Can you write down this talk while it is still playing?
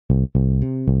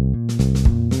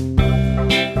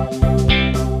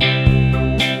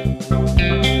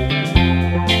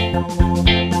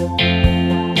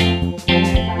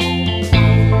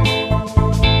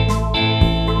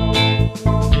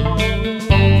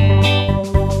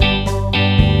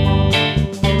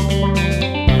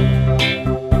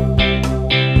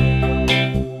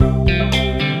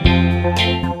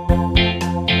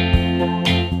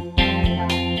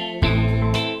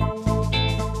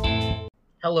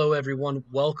Hello, everyone.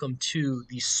 Welcome to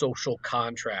the Social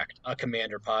Contract, a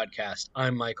Commander podcast.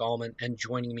 I'm Mike Allman, and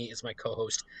joining me is my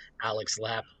co-host Alex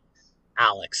Lapp.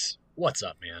 Alex, what's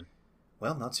up, man?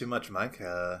 Well, not too much, Mike.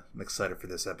 I'm excited for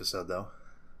this episode, though.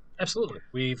 Absolutely.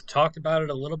 We've talked about it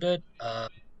a little bit.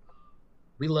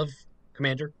 We love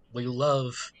Commander. We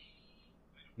love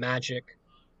Magic.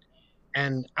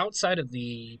 And outside of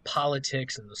the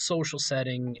politics and the social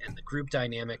setting and the group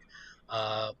dynamic,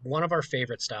 one of our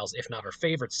favorite styles, if not our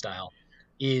favorite style,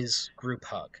 is group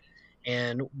hug.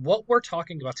 And what we're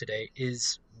talking about today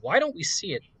is why don't we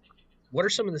see it? What are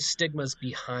some of the stigmas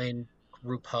behind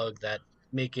group hug that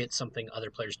make it something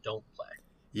other players don't play?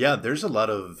 Yeah, there's a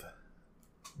lot of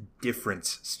different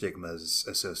stigmas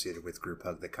associated with group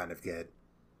hug that kind of get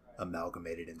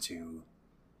amalgamated into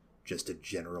just a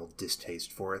general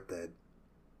distaste for it that,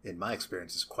 in my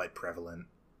experience, is quite prevalent.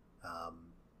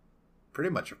 Pretty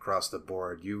much across the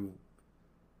board. You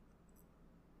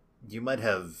might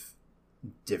have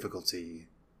difficulty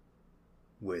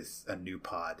with a new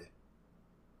pod.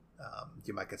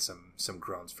 You might get some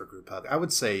groans for group hug. I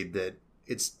would say that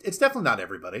it's definitely not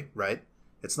everybody, right?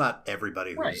 It's not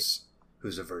everybody Right.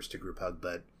 who's averse to group hug,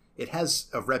 but it has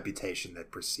a reputation that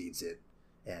precedes it,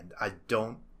 and I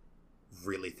don't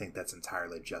really think that's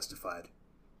entirely justified.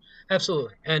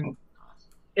 Absolutely. And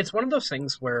it's one of those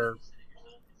things where,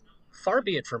 far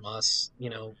be it from us,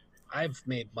 I've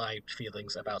made my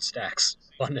feelings about stacks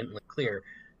abundantly clear,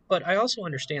 but I also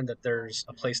understand that there's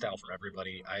a playstyle for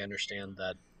everybody. I understand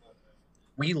that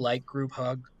we like group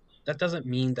hug. That doesn't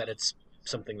mean that it's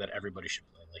something that everybody should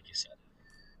play, like you said.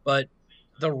 But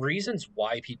the reasons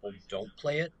why people don't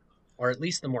play it, or at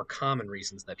least the more common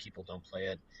reasons that people don't play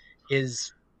it,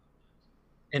 is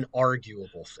an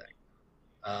arguable thing.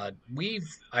 We've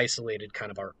isolated kind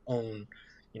of our own,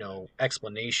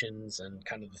 explanations and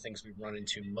kind of the things we run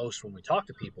into most when we talk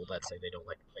to people that say they don't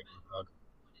like to play group hug.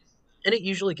 And it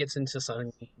usually gets into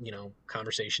some,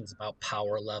 conversations about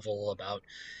power level, about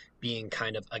being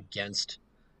kind of against,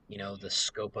 the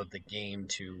scope of the game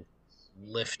to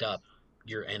lift up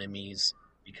your enemies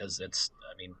because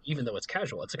even though it's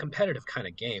casual, it's a competitive kind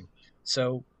of game.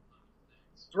 So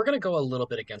we're going to go a little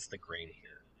bit against the grain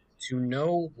here to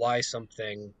know why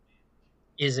something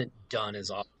isn't done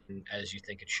as often as you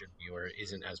think it should be or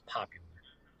isn't as popular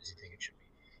as you think it should be.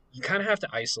 You kind of have to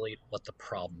isolate what the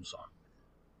problems are.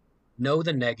 Know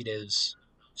the negatives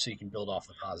so you can build off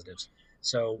the positives.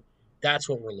 So that's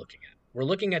what we're looking at. We're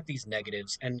looking at these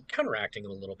negatives and counteracting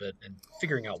them a little bit and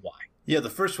figuring out why. Yeah, the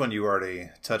first one you already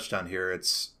touched on here.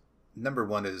 It's number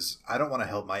one is I don't want to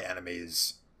help my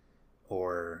enemies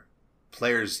or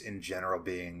players in general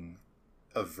being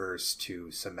averse to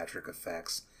symmetric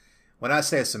effects. When I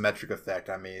say a symmetric effect,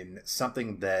 I mean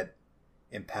something that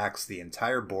impacts the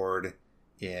entire board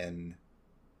in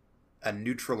a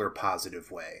neutral or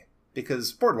positive way.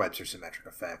 Because board wipes are symmetric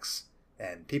effects,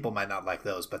 and people might not like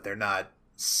those, but they're not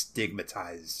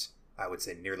stigmatized, I would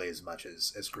say, nearly as much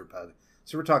as group hug.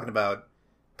 So we're talking about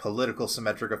political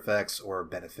symmetric effects or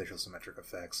beneficial symmetric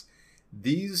effects.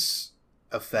 These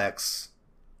effects,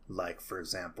 like, for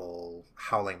example,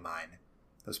 Howling Mine,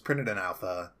 was printed in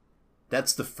alpha.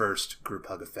 That's the first group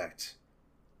hug effect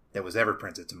that was ever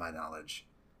printed, to my knowledge.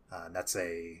 And that's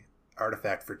a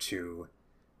artifact for 2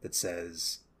 that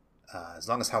says, as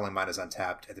long as Howling Mine is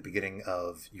untapped at the beginning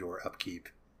of your upkeep,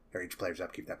 or each player's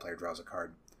upkeep, that player draws a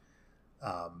card.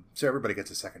 So everybody gets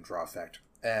a second draw effect.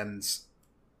 And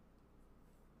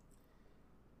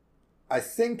I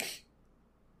think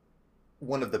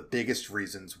one of the biggest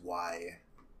reasons why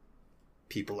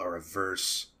people are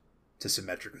averse to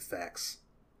symmetric effects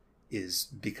is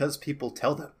because people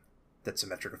tell them that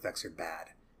symmetric effects are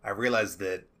bad. I realize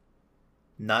that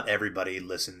not everybody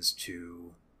listens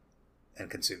to and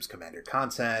consumes Commander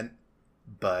content,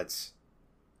 but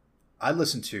I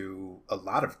listen to a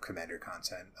lot of Commander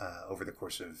content over the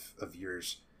course of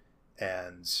years,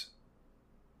 and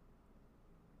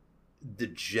the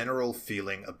general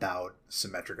feeling about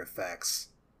symmetric effects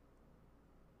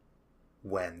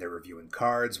when they're reviewing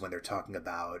cards, when they're talking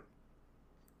about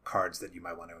cards that you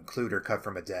might want to include or cut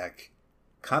from a deck,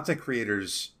 content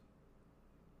creators,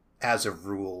 as a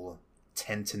rule,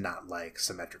 tend to not like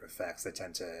symmetric effects. They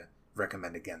tend to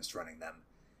recommend against running them.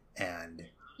 And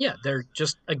Yeah, they're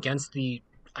just against the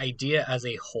idea as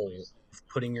a whole of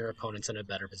putting your opponents in a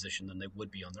better position than they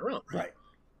would be on their own, right? right,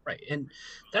 Right. And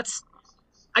that's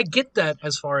I get that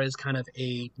as far as kind of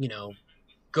a,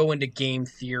 go into game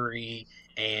theory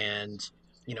and,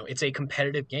 it's a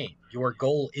competitive game. Your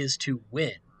goal is to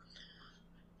win.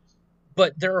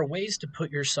 But there are ways to put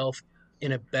yourself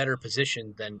in a better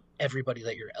position than everybody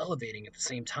that you're elevating at the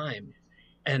same time.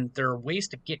 And there are ways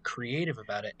to get creative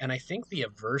about it. And I think the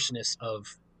averseness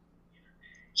of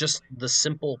just the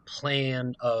simple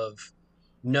plan of,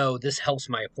 no, this helps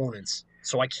my opponents,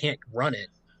 so I can't run it,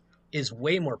 is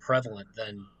way more prevalent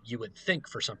than you would think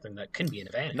for something that can be an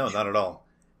no, advantage. not at all.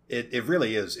 It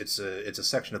really is. It's a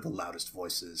section of the loudest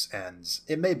voices, and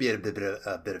it may be a bit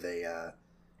of a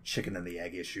chicken and the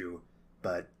egg issue,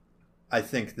 but I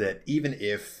think that even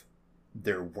if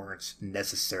there weren't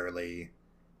necessarily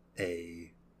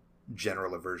a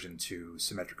general aversion to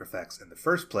symmetric effects in the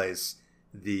first place,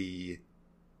 the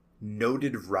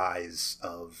noted rise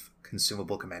of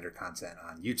consumable commander content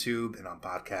on YouTube and on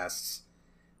podcasts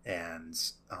and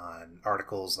on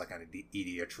articles like on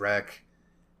Ep.3,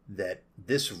 that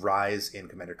this rise in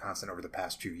commander content over the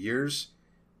past few years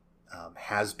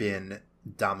has been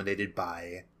dominated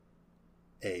by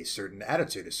a certain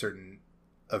attitude, a certain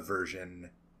aversion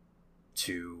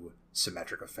to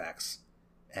symmetric effects.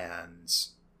 And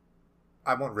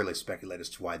I won't really speculate as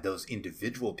to why those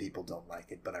individual people don't like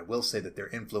it, but I will say that their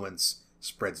influence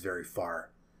spreads very far.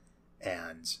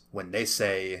 And when they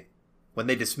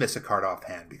dismiss a card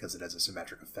offhand because it has a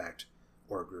symmetric effect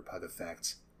or a group hug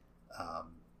effect,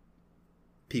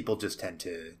 people just tend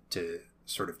to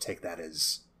sort of take that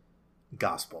as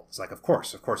gospel. It's like, of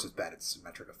course it's bad. It's a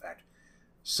symmetric effect.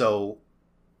 So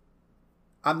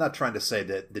I'm not trying to say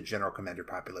that the general commander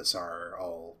populace are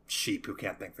all sheep who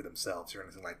can't think for themselves or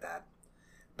anything like that.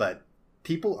 But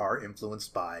people are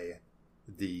influenced by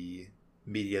the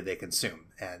media they consume,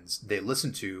 and they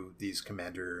listen to these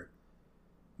commander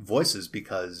voices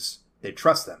because they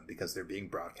trust them, because they're being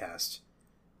broadcast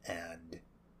and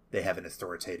they have an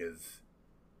authoritative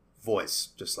voice.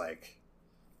 Just like,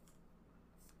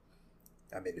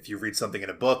 I mean, if you read something in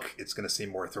a book, it's going to seem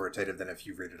more authoritative than if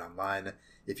you read it online.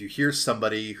 If you hear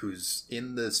somebody who's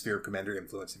in the sphere of commander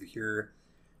influence, if you hear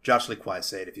Josh Lee Kwai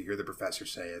say it, if you hear the professor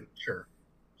say it, Sure.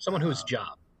 Someone whose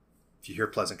job. if you hear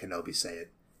Pleasant Kenobi say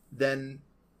it, then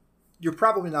you're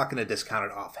probably not going to discount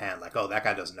it offhand, like, oh, that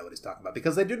guy doesn't know what he's talking about,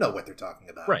 because they do know what they're talking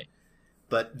about. Right.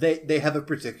 But they have a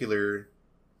particular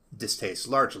distaste,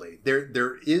 largely.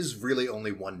 There is really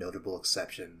only one notable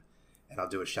exception, and I'll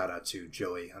do a shout out to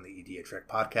Joey on the Ep.3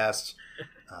 podcast.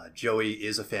 Joey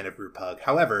is a fan of group hug.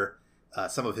 However,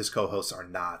 some of his co-hosts are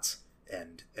not,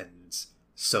 and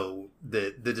so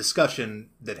the discussion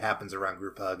that happens around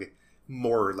group hug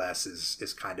more or less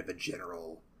is kind of a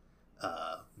general,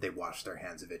 they wash their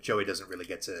hands of it. Joey doesn't really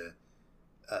get to,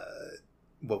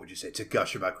 what would you say, to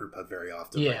gush about group hug very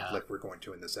often, Yeah. like we're going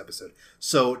to in this episode.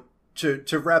 So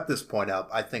to wrap this point up,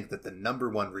 I think that the number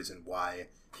one reason why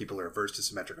people are averse to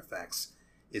symmetric effects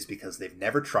is because they've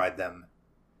never tried them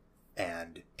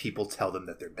and people tell them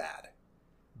that they're bad.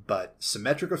 But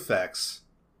symmetric effects,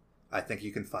 I think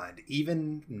you can find,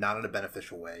 even not in a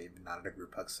beneficial way, not in a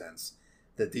group hug sense,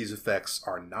 that these effects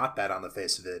are not bad on the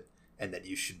face of it, and that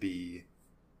you should be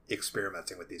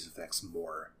experimenting with these effects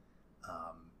more.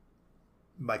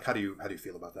 Mike, how do you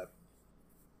feel about that?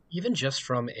 Even just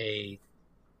from a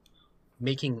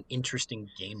making interesting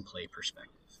gameplay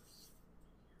perspective,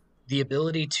 the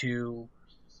ability to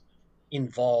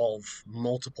involve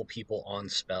multiple people on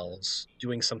spells,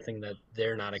 doing something that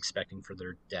they're not expecting for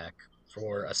their deck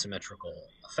for a symmetrical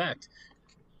effect,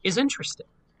 is interesting.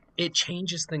 It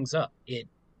changes things up. It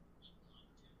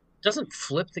doesn't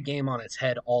flip the game on its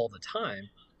head all the time,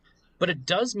 but it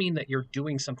does mean that you're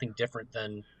doing something different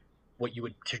than what you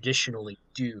would traditionally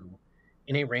do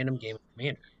in a random game of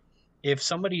Commander. If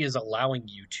somebody is allowing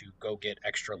you to go get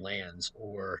extra lands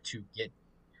or to get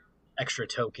extra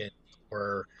tokens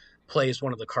or plays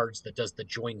one of the cards that does the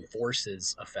join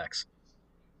forces effects,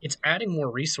 it's adding more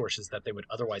resources that they would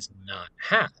otherwise not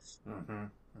have. Mm-hmm. Mm-hmm.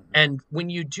 And when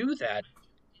you do that,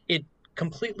 it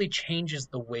completely changes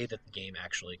the way that the game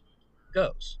actually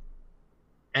goes.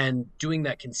 And doing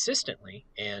that consistently,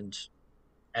 and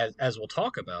as we'll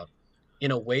talk about,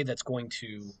 in a way that's going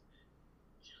to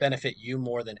benefit you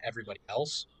more than everybody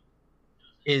else,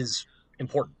 is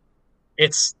important.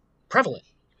 It's prevalent.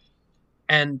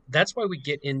 And that's why we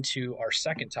get into our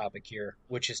second topic here,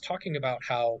 which is talking about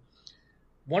how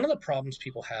one of the problems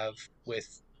people have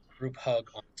with group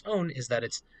hug on its own is that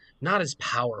it's not as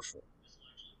powerful,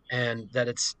 and that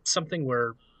it's something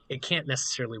where It can't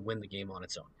necessarily win the game on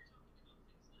its own.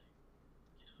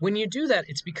 When you do that,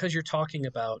 it's because you're talking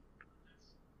about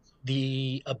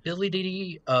the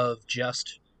ability of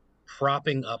just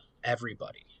propping up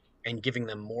everybody and giving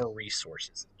them more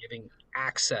resources, giving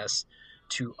access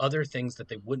to other things that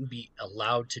they wouldn't be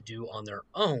allowed to do on their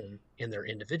own in their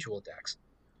individual decks.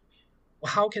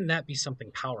 Well, how can that be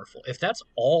something powerful? If that's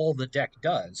all the deck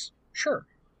does, sure,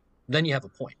 then you have a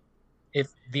point. If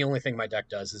the only thing my deck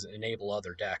does is enable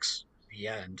other decks, the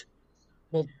end,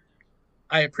 well,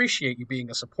 I appreciate you being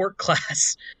a support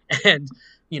class and,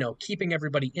 keeping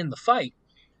everybody in the fight,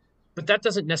 but that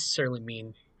doesn't necessarily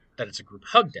mean that it's a group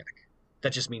hug deck.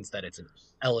 That just means that it's an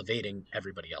elevating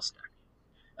everybody else deck.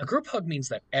 A group hug means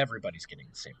that everybody's getting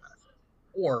the same benefit,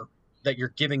 or that you're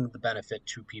giving the benefit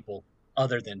to people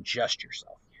other than just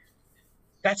yourself.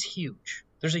 That's huge.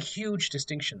 There's a huge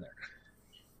distinction there.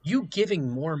 You giving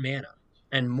more mana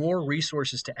and more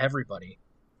resources to everybody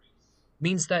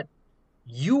means that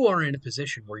you are in a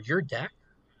position where your deck,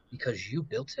 because you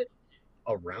built it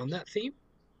around that theme,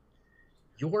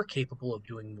 you're capable of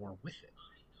doing more with it.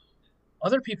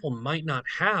 Other people might not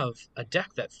have a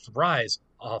deck that thrives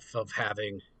off of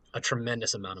having a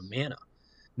tremendous amount of mana.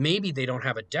 Maybe they don't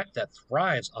have a deck that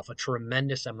thrives off a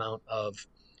tremendous amount of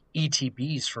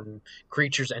ETBs from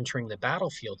creatures entering the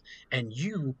battlefield, and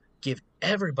you give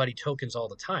everybody tokens all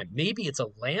the time. Maybe it's a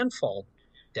landfall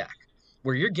deck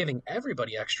where you're giving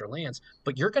everybody extra lands,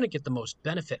 but you're going to get the most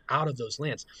benefit out of those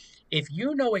lands. If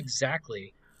you know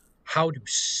exactly how to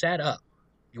set up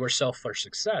yourself for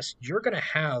success, you're going to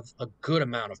have a good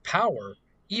amount of power,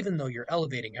 even though you're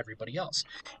elevating everybody else.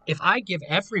 If I give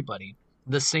everybody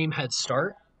the same head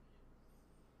start,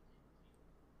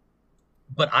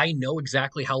 but I know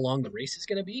exactly how long the race is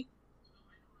going to be,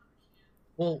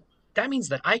 well, that means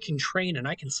that I can train and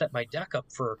I can set my deck up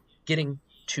for getting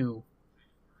to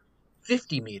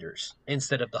 50 meters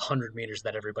instead of the 100 meters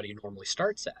that everybody normally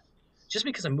starts at. Just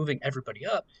because I'm moving everybody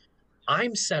up,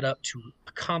 I'm set up to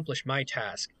accomplish my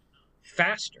task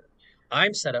faster.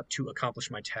 I'm set up to accomplish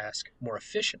my task more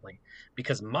efficiently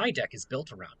because my deck is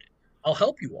built around it. I'll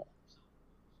help you all,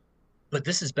 but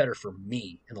this is better for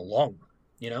me in the long run,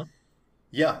 you know?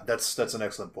 Yeah, that's an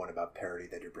excellent point about parity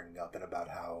that you're bringing up, and about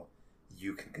how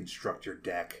you can construct your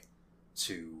deck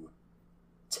to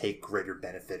take greater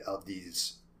benefit of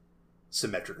these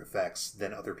symmetric effects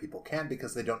than other people can,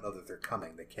 because they don't know that they're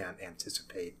coming. They can't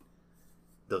anticipate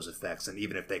those effects, and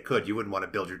even if they could, you wouldn't want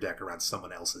to build your deck around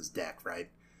someone else's deck, right?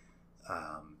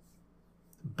 Um,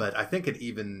 but I think an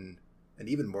even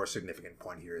more significant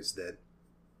point here is that,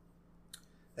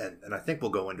 and I think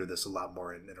we'll go into this a lot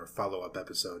more in our follow-up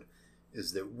episode,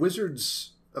 is that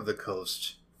Wizards of the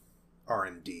Coast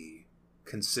R&D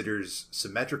considers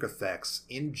symmetric effects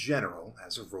in general,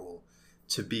 as a rule,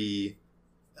 to be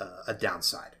a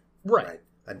downside, Right. right?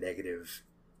 A negative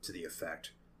to the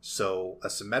effect. So a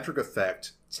symmetric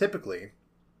effect, typically,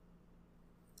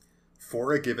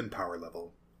 for a given power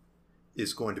level,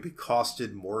 is going to be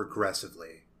costed more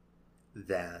aggressively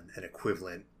than an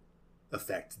equivalent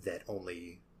effect that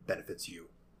only benefits you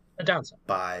A downside.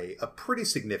 by a pretty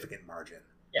significant margin.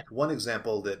 Yeah. One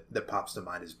example that pops to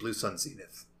mind is Blue Sun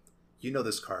Zenith. You know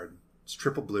this card. It's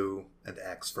triple blue and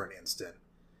X for an instant.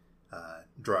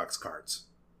 Draw X cards.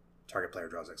 Target player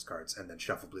draws X cards, and then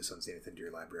shuffle Blue Sun Zenith into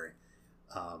your library.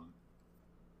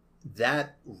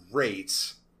 That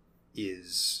rate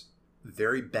is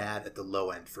very bad at the low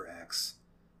end for X,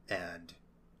 and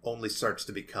only starts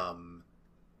to become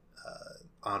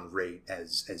on rate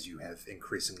as you have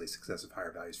increasingly successive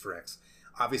higher values for X.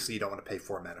 Obviously, you don't want to pay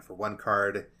 4 mana for one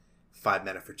card. 5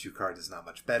 mana for 2 cards is not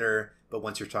much better. But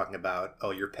once you're talking about,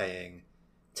 you're paying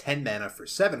 10 mana for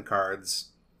 7 cards,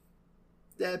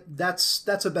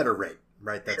 that's a better rate,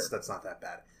 right? That's not that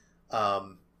bad.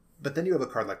 But then you have a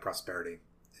card like Prosperity,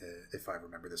 if I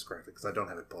remember this correctly, because I don't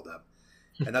have it pulled up.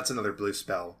 And that's another blue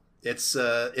spell. It's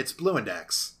blue and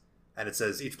X, and it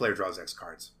says each player draws X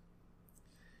cards.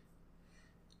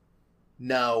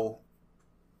 Now,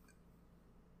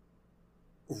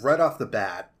 right off the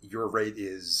bat, your rate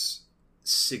is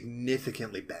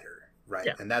significantly better, right?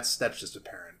 Yeah. And that's just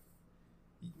apparent.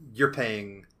 You're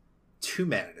paying 2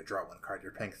 mana to draw 1 card.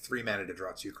 You're paying 3 mana to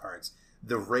draw 2 cards.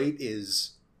 The rate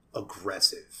is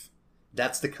aggressive.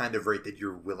 That's the kind of rate that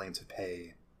you're willing to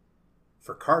pay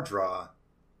for card draw,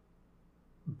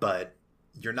 but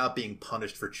you're not being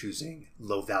punished for choosing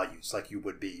low values like you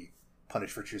would be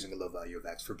punished for choosing a low value of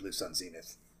X for Blue Sun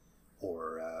Zenith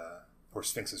or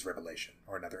Sphinx's Revelation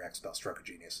or another X spell, Stroke of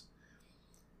Genius.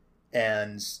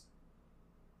 And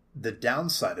the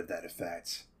downside of that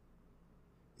effect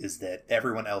is that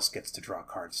everyone else gets to draw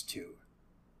cards too.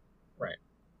 Right.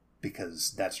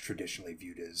 because that's traditionally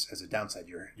viewed as a downside.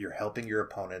 You're helping your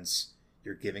opponents,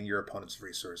 you're giving your opponents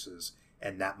resources,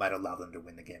 and that might allow them to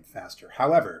win the game faster.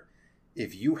 However,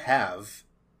 if you have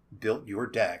built your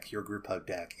deck, your group hug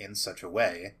deck, in such a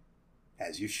way,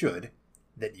 as you should,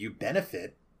 that you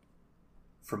benefit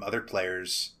from other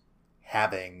players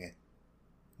having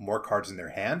more cards in their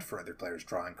hand, for other players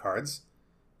drawing cards.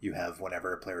 You have,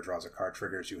 whenever a player draws a card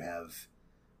triggers, you have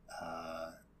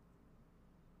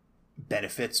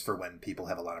benefits for when people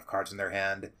have a lot of cards in their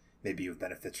hand. Maybe you have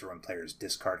benefits for when players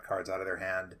discard cards out of their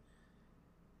hand.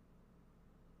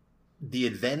 The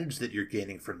advantage that you're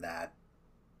gaining from that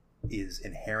is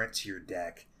inherent to your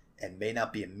deck and may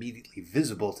not be immediately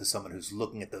visible to someone who's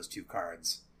looking at those two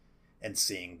cards and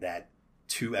seeing that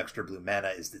 2 extra blue mana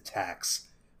is the tax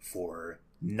for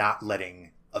not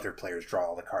letting other players draw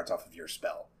all the cards off of your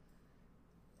spell.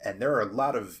 And there are a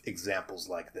lot of examples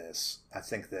like this. I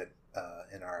think that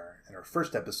in our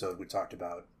first episode we talked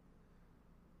about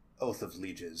Oath of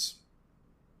Lieges.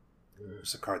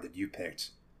 It's a card that you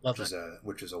picked,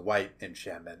 which is a white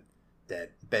enchantment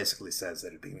that basically says that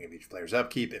at the beginning of each player's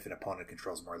upkeep, if an opponent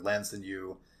controls more lands than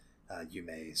you, you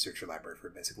may search your library for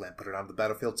a basic land, put it onto the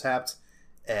battlefield tapped,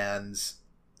 and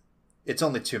it's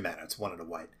only 2 mana. It's 1 and a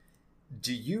white.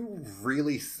 Do you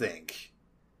really think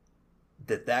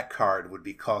that card would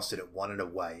be costed at 1 and a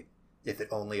white if it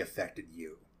only affected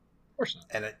you? Of course not.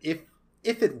 And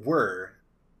if it were,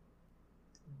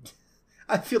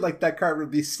 I feel like that card would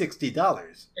be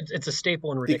 $60. It's a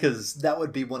staple and ridiculous. Because that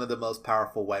would be one of the most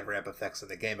powerful white ramp effects in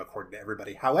the game, according to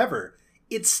everybody. However,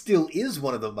 it still is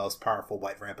one of the most powerful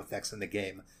white ramp effects in the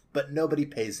game, but nobody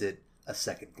pays it a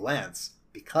second glance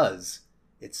because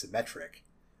it's symmetric.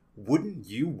 Wouldn't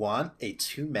you want a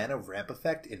 2 mana ramp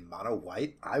effect in mono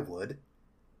white? I would.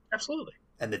 Absolutely.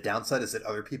 And the downside is that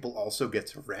other people also get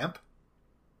to ramp.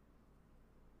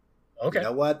 Okay. You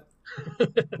know what?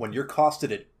 When you're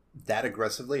costed it that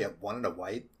aggressively at 1 and a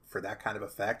white for that kind of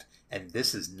effect, and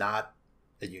this is not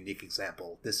a unique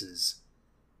example, this is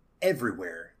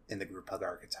everywhere in the group hug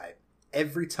archetype.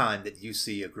 Every time that you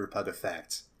see a group hug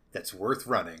effect that's worth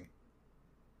running,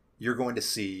 you're going to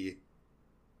see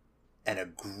an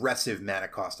aggressive mana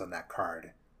cost on that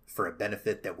card for a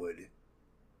benefit that would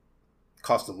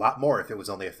cost a lot more if it was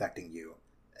only affecting you.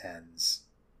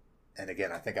 And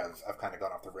again, I think I've kind of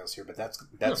gone off the rails here, but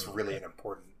that's really an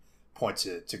important point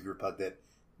to group hug, that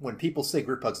when people say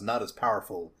group hug's not as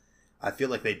powerful, I feel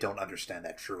like they don't understand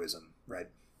that truism, right?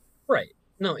 Right.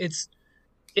 No, it's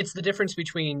the difference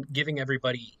between giving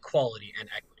everybody equality and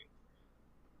equity.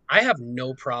 I have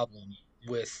no problem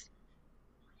with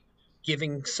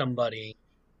giving somebody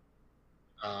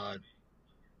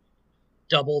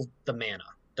double the mana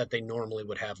that they normally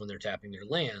would have when they're tapping their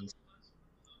lands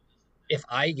if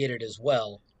I get it as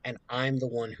well and I'm the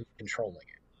one who's controlling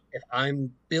it. If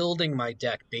I'm building my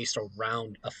deck based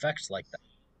around effects like that,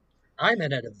 I'm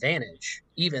at an advantage,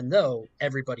 even though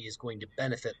everybody is going to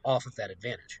benefit off of that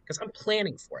advantage because I'm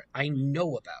planning for it. I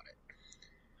know about it.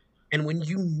 And when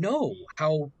you know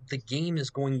how the game is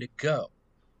going to go,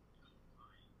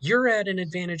 you're at an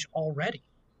advantage already.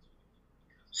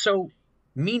 So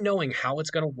me knowing how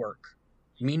it's going to work,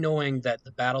 me knowing that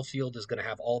the battlefield is going to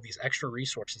have all these extra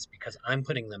resources because I'm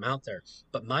putting them out there,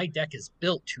 but my deck is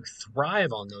built to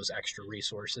thrive on those extra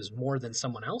resources more than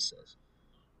someone else's.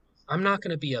 I'm not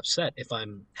going to be upset if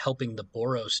I'm helping the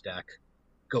Boros deck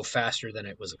go faster than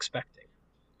it was expecting,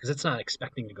 because it's not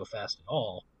expecting to go fast at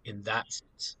all in that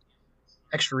sense.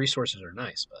 Extra resources are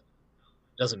nice, but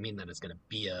it doesn't mean that it's going to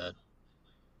be a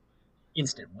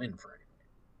instant win for anybody.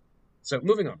 So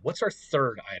moving on, what's our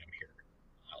third item here,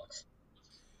 Alex?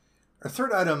 Our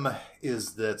third item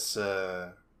is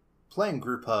that playing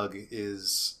group hug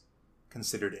is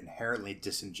considered inherently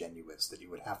disingenuous, that you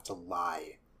would have to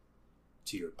lie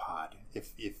to your pod,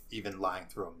 if even lying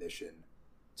through omission,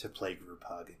 to play group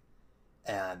hug.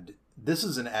 And this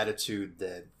is an attitude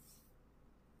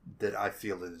that I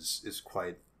feel is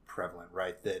quite prevalent,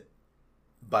 right? That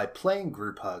by playing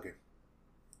group hug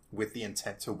with the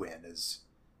intent to win,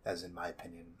 as in my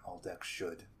opinion all decks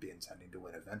should be intending to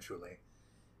win eventually,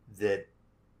 that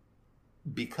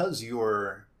because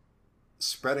you're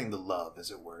spreading the love,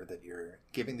 as it were, that you're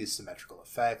giving these symmetrical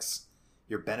effects,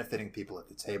 you're benefiting people at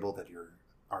the table that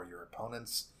are your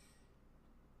opponents.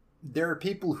 There are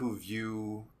people who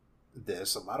view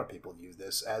this, a lot of people view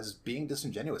this as being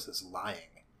disingenuous, as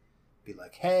lying. Be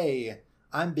like, hey,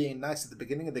 I'm being nice at the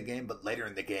beginning of the game, but later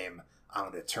in the game,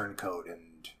 I'm going to turncoat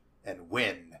and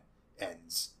win.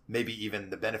 And maybe even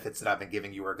the benefits that I've been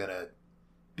giving you are going to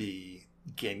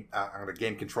I'm going to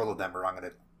gain control of them, or I'm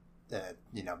going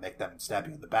to, make them stab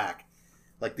you in the back.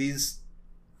 Like these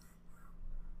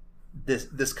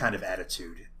this kind of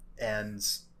attitude. And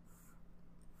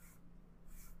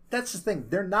that's the thing.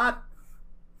 They're not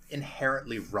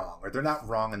inherently wrong, or they're not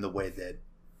wrong in the way that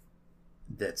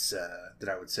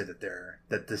I would say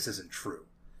that this isn't true,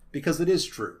 because it is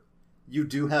true. You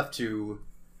do have to,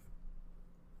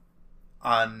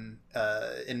 on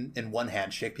in one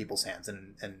hand, shake people's hands,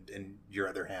 and in your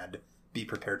other hand, be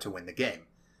prepared to win the game.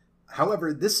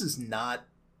 However, this is not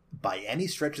by any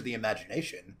stretch of the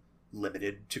imagination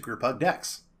limited to group hug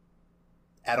decks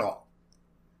at all.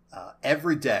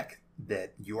 Every deck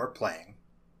that you are playing,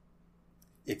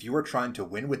 if you are trying to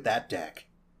win with that deck,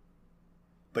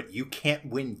 but you can't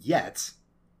win yet,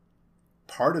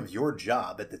 part of your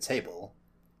job at the table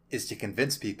is to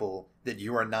convince people that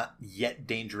you are not yet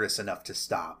dangerous enough to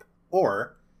stop,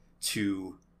 or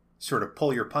to sort of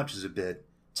pull your punches a bit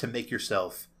to make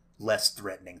yourself less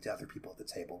threatening to other people at the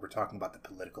table. We're talking about the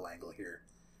political angle here.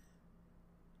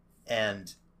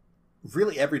 And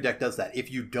really, every deck does that.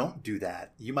 If you don't do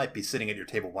that, you might be sitting at your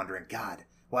table wondering, God,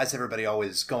 why is everybody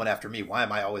always going after me? Why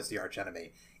am I always the arch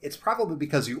enemy? It's probably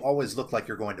because you always look like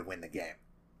you're going to win the game.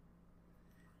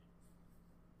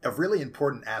 A really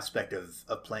important aspect of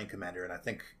playing Commander, and I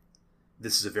think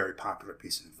this is a very popular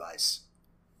piece of advice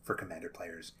for Commander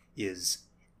players, is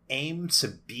aim to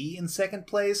be in second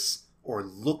place or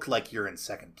look like you're in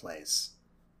second place.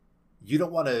 You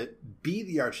don't want to be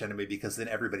the arch enemy because then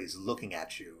everybody's looking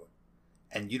at you.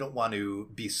 And you don't want to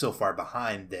be so far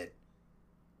behind that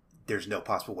there's no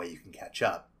possible way you can catch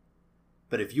up.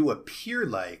 But if you appear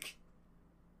like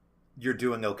you're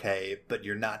doing okay, but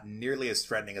you're not nearly as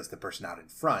threatening as the person out in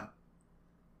front,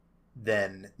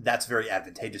 then that's very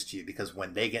advantageous to you, because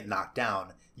when they get knocked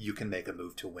down, you can make a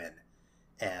move to win.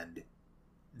 And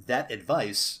that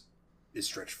advice is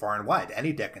stretched far and wide.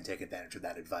 Any deck can take advantage of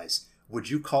that advice. Would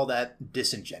you call that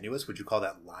disingenuous? Would you call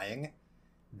that lying?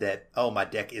 That, oh, my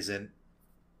deck isn't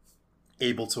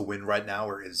able to win right now,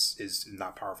 or is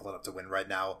not powerful enough to win right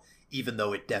now, even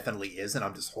though it definitely is, and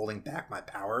I'm just holding back my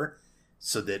power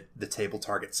so that the table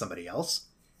targets somebody else?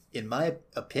 In my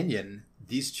opinion,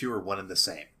 these two are one and the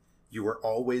same. You are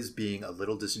always being a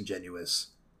little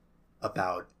disingenuous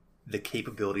about the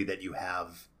capability that you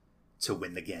have to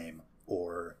win the game,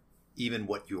 or even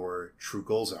what your true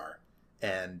goals are.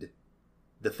 And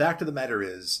the fact of the matter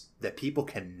is that people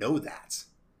can know that.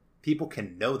 People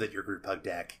can know that your group hug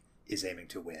deck is aiming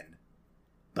to win,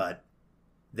 but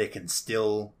they can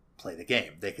still play the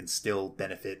game. They can still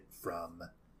benefit from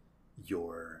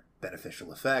your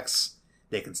beneficial effects.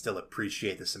 They can still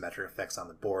appreciate the symmetric effects on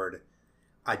the board.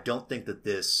 I don't think that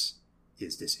this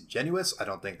is disingenuous. I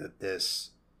don't think that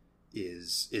this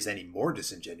is any more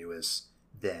disingenuous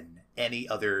than any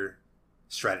other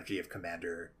strategy of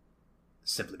Commander,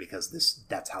 simply because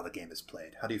that's how the game is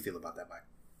played. How do you feel about that, Mike?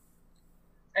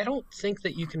 I don't think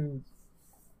that you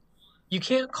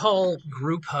can't call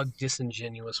group hug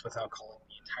disingenuous without calling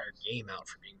the entire game out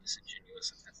for being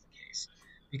disingenuous, if that's the case.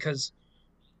 Because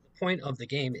the point of the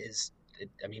game is,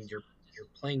 I mean, you're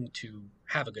playing to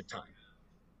have a good time,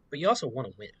 but you also want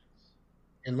to win.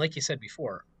 And like you said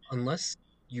before, unless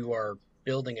you are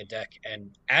building a deck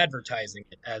and advertising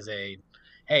it as a,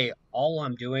 hey, all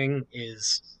I'm doing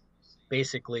is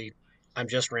basically I'm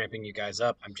just ramping you guys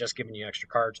up. I'm just giving you extra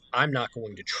cards. I'm not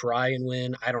going to try and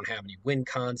win. I don't have any win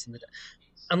cons in the deck.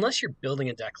 Unless you're building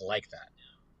a deck like that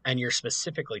and you're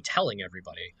specifically telling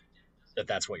everybody that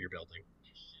that's what you're building.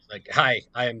 Like, hi,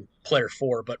 I am player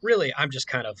 4, but really I'm just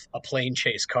kind of a plane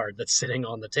chase card that's sitting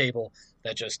on the table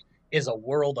that just is a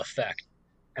world effect,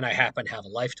 and I happen to have a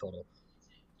life total.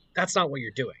 That's not what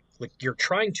you're doing. Like, you're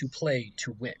trying to play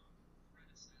to win.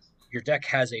 Your deck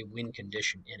has a win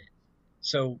condition in it.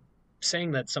 So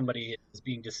saying that somebody is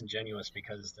being disingenuous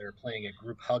because they're playing a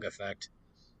group hug effect,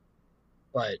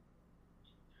 but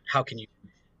how can you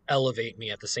elevate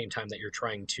me at the same time that you're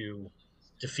trying to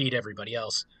defeat everybody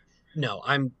else? No,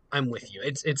 I'm with you.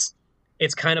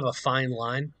 It's kind of a fine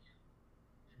line,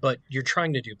 but you're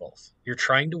trying to do both. You're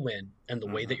trying to win, and the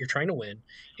way that Mm-hmm. you're trying to win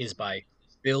is by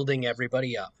building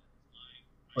everybody up,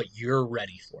 but you're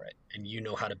ready for it and you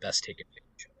know how to best take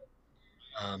advantage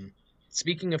of it.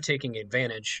 Speaking of taking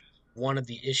advantage, one of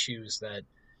the issues that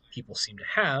people seem to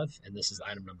have, and this is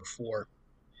item number 4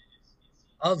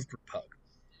 of group hug,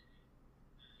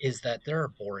 is that there are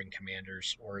boring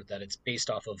commanders, or that it's based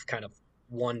off of kind of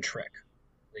one trick.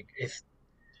 Like, if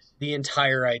the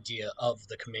entire idea of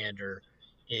the commander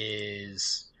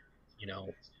is, you know,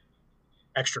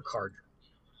 extra card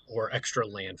or extra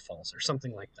landfalls or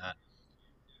something like that.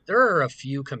 There are a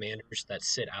few commanders that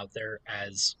sit out there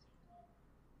as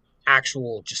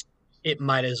actual, just, it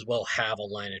might as well have a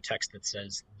line of text that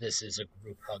says this is a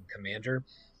group hug commander.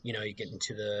 You know, you get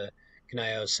into the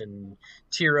Knios and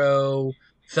Tiro,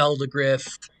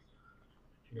 Feldegriff,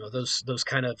 those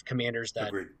kind of commanders that,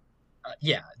 Agreed.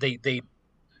 yeah, they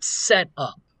set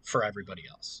up for everybody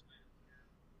else.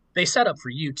 They set up for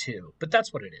you too, but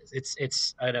that's what it is.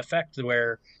 It's an effect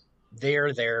where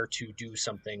they're there to do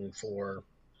something for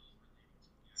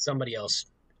somebody else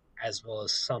as well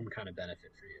as some kind of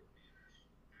benefit for you.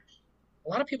 A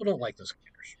lot of people don't like those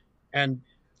commanders. And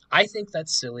I think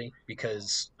that's silly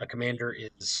because a commander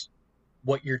is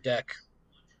what your deck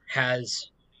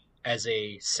has as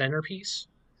a centerpiece.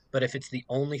 But if it's the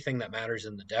only thing that matters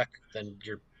in the deck, then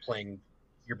you're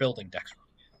building decks wrong.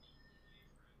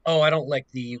 Oh, I don't like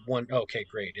the one. Okay,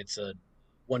 great. It's a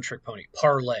one trick pony.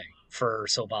 Parlay for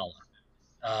Silvala.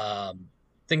 Um,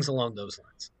 Things along those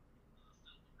lines.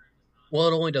 Well,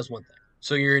 it only does one thing.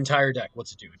 So your entire deck,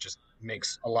 what's it do? It just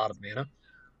makes a lot of mana.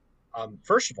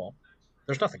 First of all,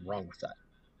 there's nothing wrong with that.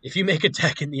 If you make a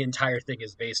deck and the entire thing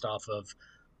is based off of,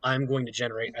 I'm going to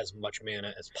generate as much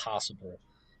mana as possible,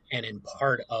 and in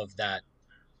part of that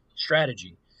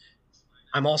strategy,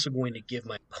 I'm also going to give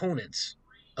my opponents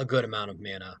a good amount of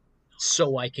mana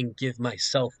so I can give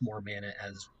myself more mana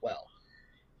as well.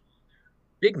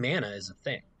 Big mana is a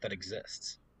thing that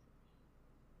exists.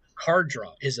 Card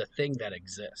draw is a thing that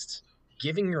exists.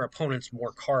 Giving your opponents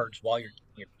more cards while you're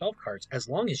giving yourself cards, as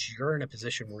long as you're in a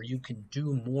position where you can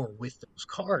do more with those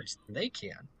cards than they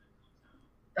can,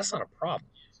 that's not a problem.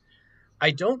 I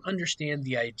don't understand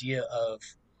the idea of,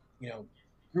 you know,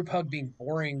 group hug being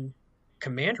boring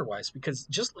commander wise, because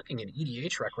just looking at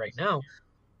EDH rec right now,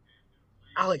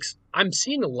 Alex, I'm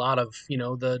seeing a lot of,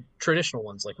 the traditional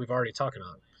ones like we've already talked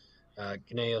about.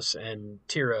 Gneos and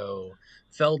Tiro,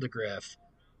 Feldegriff.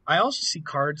 I also see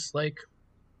cards like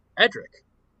Edric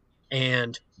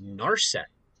and Narset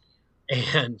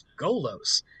and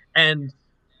Golos. And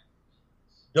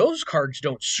those cards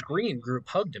don't scream group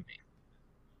hug to me.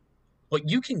 But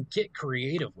you can get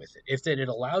creative with it. If it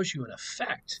allows you an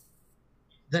effect,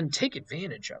 then take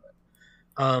advantage of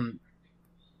it. Um,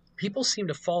 People seem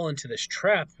to fall into this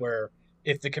trap where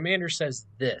if the commander says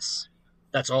this,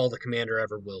 that's all the commander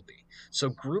ever will be. So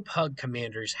group hug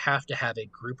commanders have to have a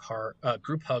group hug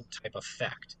type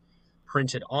effect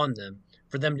printed on them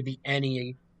for them to be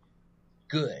any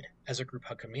good as a group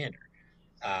hug commander.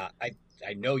 I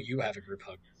know you have a group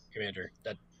hug commander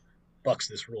that bucks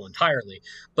this rule entirely,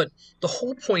 but the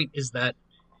whole point is that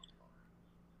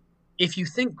if you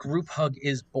think group hug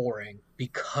is boring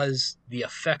because the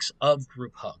effects of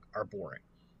group hug are boring,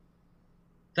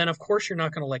 then of course you're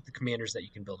not going to like the commanders that you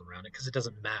can build around it because it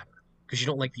doesn't matter because you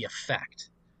don't like the effect.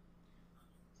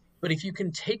 But if you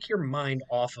can take your mind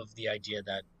off of the idea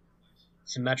that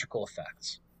symmetrical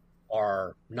effects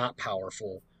are not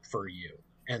powerful for you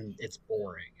and it's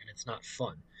boring and it's not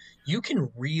fun, you can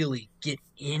really get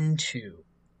into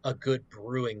a good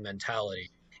brewing mentality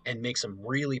and make some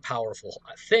really powerful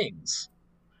things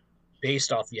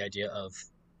based off the idea of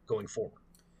going forward.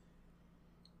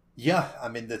 Yeah, I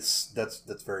mean that's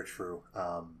very true.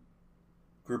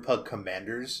 Group hug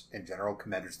commanders in general,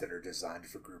 commanders that are designed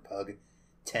for group hug,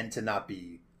 tend to not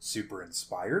be super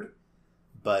inspired,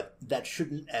 but that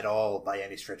shouldn't at all, by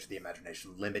any stretch of the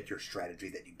imagination, limit your strategy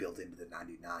that you build into the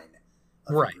 99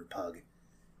 of Right. group hug.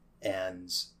 And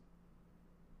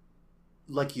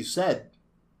like you said,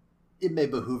 it may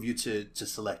behoove you to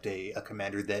select a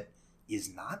commander that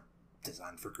is not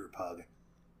designed for group hug.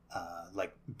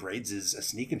 Like Braids is a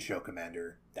sneak and show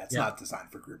commander. That's Yeah. not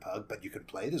designed for group hug, but you can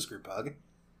play it as group hug.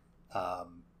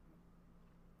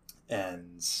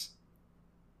 And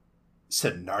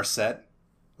said Narset.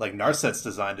 Like Narset's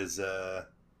designed as I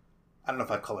don't know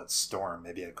if I'd call it Storm.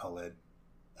 Maybe I'd call it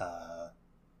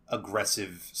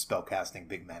aggressive spellcasting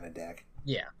big mana deck.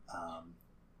 Yeah.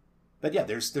 But yeah,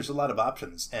 there's a lot of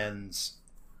options, and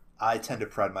I tend to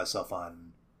pride myself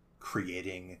on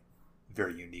creating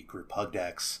very unique group hug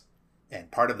decks,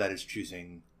 and part of that is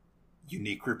choosing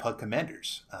unique group hug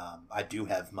commanders. I do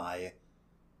have my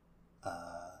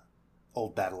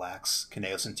old Battle Axe,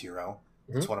 Kineos and Tiro.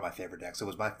 It's one of my favorite decks. It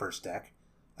was my first deck.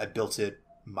 I built it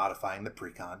modifying the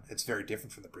precon. It's very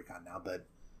different from the precon now, but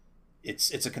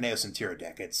it's a Kineos and Tiro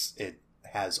deck. It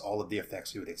has all of the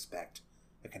effects you would expect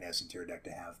a Kineos and Tiro deck to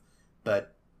have.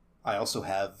 But I also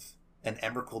have an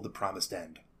Emrakul the Promised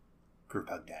End group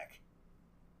hug deck,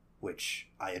 which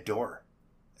I adore.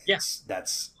 Yes.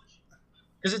 That's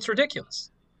Because it's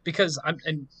ridiculous.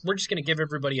 And we're just going to give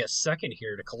everybody a second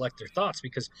here to collect their thoughts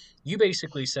because you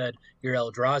basically said your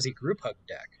Eldrazi group hug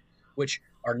deck, which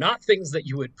are not things that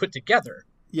you would put together.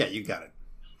 Yeah, you got it.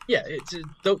 Yeah,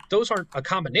 those aren't a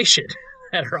combination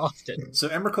that are often. So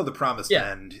Emrakul the Promised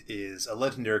End is a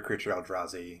legendary creature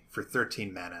Eldrazi for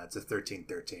 13 mana. It's a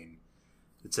 13/13.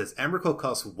 It says Emrakul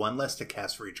costs 1 less to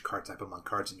cast for each card type among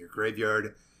cards in your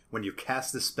graveyard. When you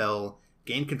cast the spell,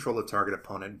 gain control of target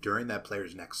opponent during that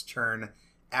player's next turn.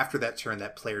 After that turn,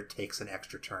 that player takes an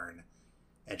extra turn,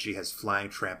 and she has flying,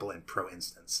 trample, and pro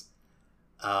instance.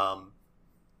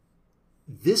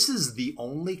 This is the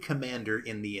only commander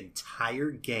in the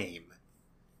entire game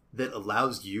that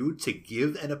allows you to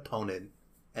give an opponent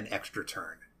an extra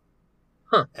turn.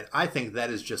 Huh. And I think that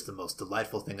is just the most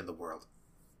delightful thing in the world.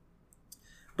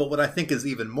 But what I think is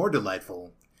even more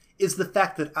delightful is the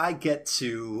fact that I get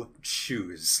to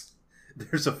choose.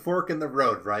 There's a fork in the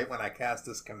road, right? When I cast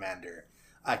this commander,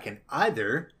 I can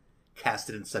either cast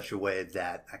it in such a way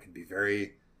that I can be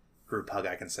very group hug.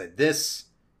 I can say, this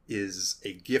is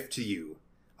a gift to you.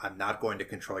 I'm not going to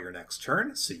control your next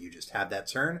turn, so you just have that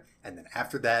turn, and then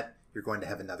after that, you're going to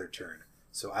have another turn.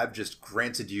 So I've just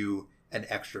granted you an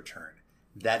extra turn.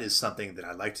 That is something that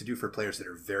I like to do for players that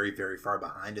are very, very far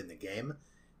behind in the game.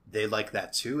 They like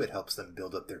that too. It helps them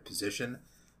build up their position.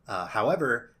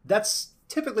 However, that's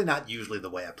typically not usually the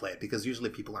way I play it, because usually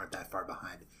people aren't that far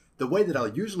behind. The way that I'll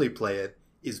usually play it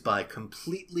is by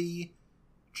completely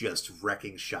just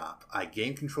wrecking shop. I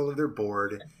gain control of their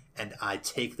board, and I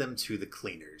take them to the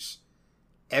cleaners.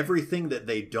 Everything that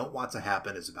they don't want to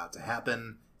happen is about to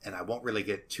happen, and I won't really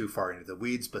get too far into the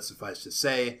weeds, but suffice to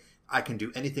say, I can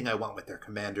do anything I want with their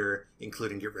commander,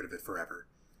 including get rid of it forever.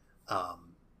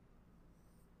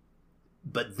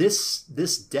 But this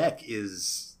deck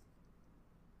is,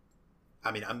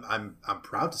 I mean, I'm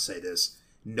proud to say this.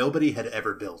 Nobody had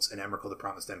ever built an Emrakul the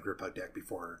Promised End group hug deck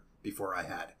before I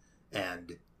had,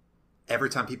 and every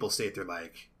time people say it, they're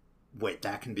like, "Wait,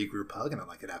 that can be group hug?" And I'm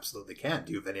like, "It absolutely can."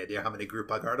 Do you have any idea how many group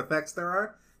hug artifacts there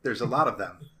are? There's a lot of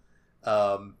them,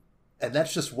 and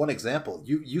that's just one example.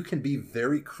 You can be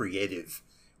very creative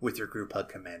with your group hug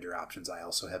commander options. I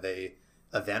also have a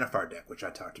Vanifar deck, which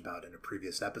I talked about in a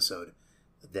previous episode,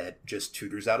 that just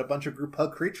tutors out a bunch of group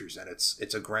hug creatures, and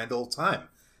it's a grand old time.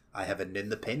 I have a Nin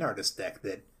the Pain Artist deck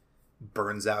that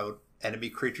burns out enemy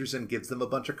creatures and gives them a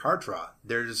bunch of card draw.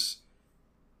 There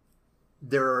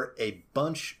are a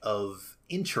bunch of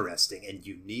interesting and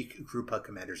unique group hug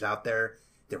commanders out there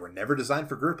that were never designed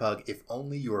for group hug, if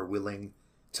only you are willing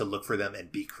to look for them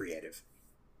and be creative.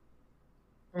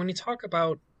 When you talk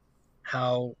about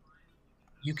how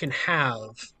you can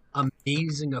have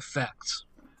amazing effects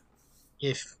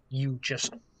if you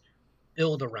just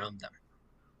build around them,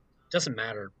 doesn't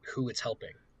matter who it's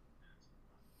helping.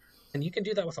 And you can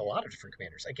do that with a lot of different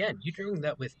commanders. Again, you're doing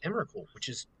that with Emrakul, which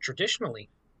is traditionally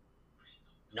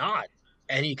not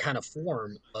any kind of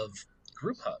form of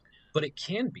group hug, but it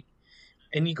can be.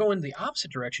 And you go in the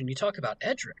opposite direction, you talk about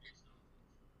Edric.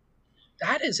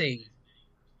 That is a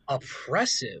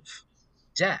oppressive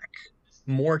deck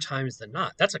more times than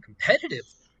not. That's a competitive.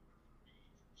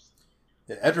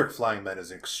 Yeah, Edric Flying Men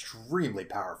is extremely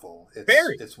powerful.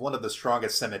 Very. It's one of the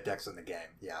strongest Summit decks in the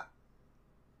game, yeah.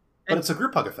 But And it's a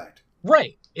group hug effect.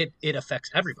 right. It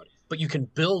affects everybody. But you can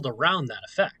build around that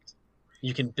effect.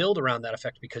 You can build around that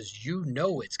effect because you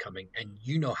know it's coming and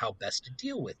you know how best to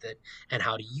deal with it and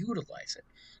how to utilize it.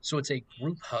 So it's a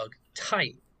group hug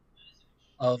type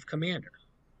of commander.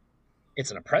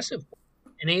 It's an oppressive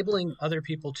one. Enabling other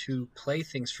people to play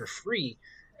things for free,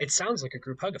 it sounds like a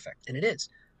group hug effect, and it is.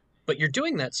 But you're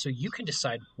doing that so you can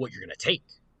decide what you're going to take.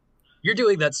 You're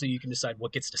doing that so you can decide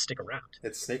what gets to stick around.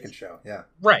 It's Sneak and Show, yeah.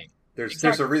 Right. There's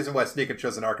Exactly. a reason why Sneak and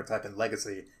Show's an archetype in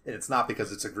Legacy, and it's not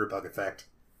because it's a group hug effect.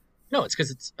 No, it's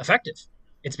because it's effective.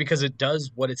 It's because it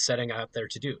does what it's setting out there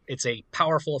to do. It's a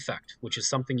powerful effect, which is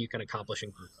something you can accomplish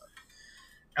in group hug.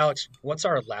 Alex, what's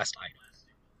our last item?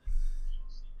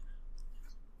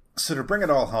 So to bring it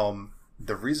all home,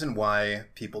 the reason why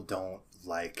people don't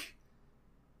like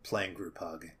playing group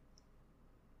hug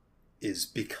is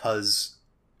because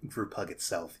group hug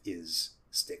itself is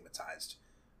stigmatized.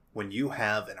 When you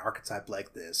have an archetype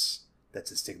like this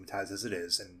that's as stigmatized as it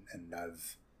is, and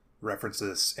I've referenced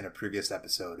this in a previous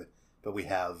episode, but we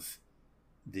have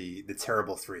the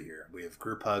terrible three here. We have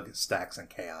group hug, stacks, and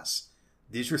chaos.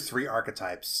 These are three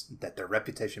archetypes that their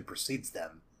reputation precedes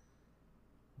them.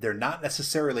 They're not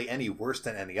necessarily any worse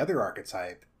than any other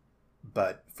archetype,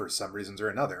 but for some reasons or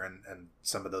another, and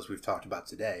some of those we've talked about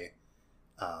today,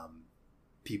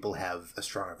 people have a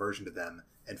strong aversion to them.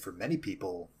 And for many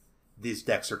people, these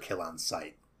decks are kill on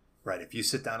sight, right? If you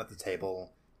sit down at the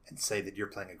table and say that you're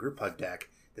playing a group hug deck,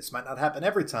 this might not happen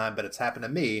every time, but it's happened to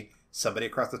me. Somebody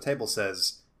across the table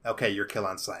says, okay, you're kill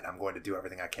on sight. I'm going to do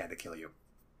everything I can to kill you.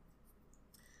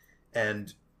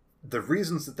 And the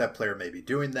reasons that player may be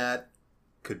doing that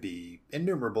could be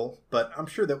innumerable, but I'm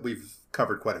sure that we've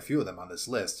covered quite a few of them on this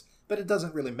list, but it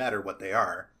doesn't really matter what they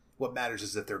are. What matters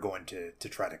is that they're going to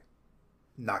try to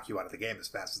knock you out of the game as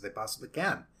fast as they possibly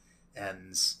can.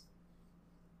 And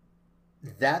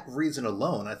that reason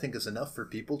alone, I think, is enough for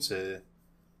people to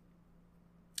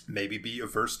maybe be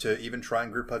averse to even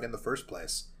trying group hug in the first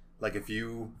place. Like if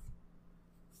you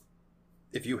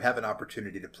have an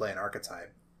opportunity to play an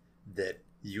archetype that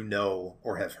you know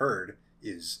or have heard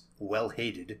is well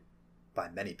hated by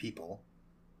many people,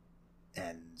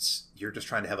 and you're just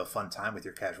trying to have a fun time with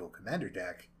your casual commander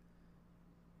deck,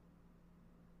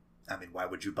 I mean, why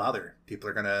would you bother? People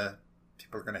are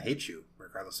gonna hate you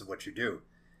regardless of what you do.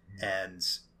 And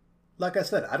like I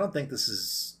said, I don't think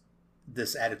this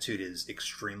attitude is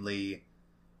extremely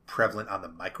prevalent on the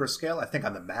micro scale. I think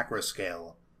on the macro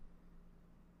scale,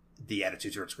 the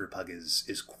attitude towards group hug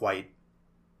is quite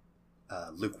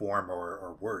lukewarm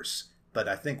or worse. But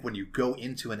I think when you go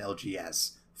into an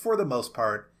LGS, for the most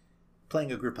part,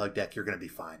 playing a group hug deck, you're going to be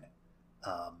fine.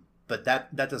 But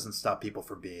that doesn't stop people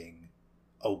from being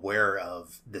aware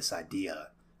of this idea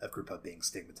of group hug being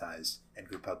stigmatized and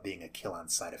group hug being a kill on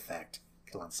side effect,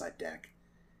 kill on side deck.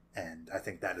 And I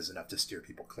think that is enough to steer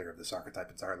people clear of this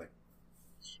archetype entirely.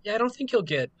 Yeah, I don't think you'll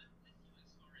get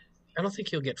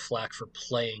flack for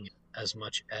playing as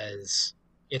much as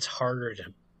it's harder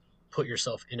to put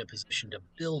yourself in a position to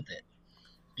build it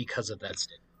because of that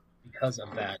stigma, because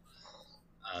of that.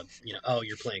 Oh,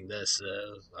 you're playing this.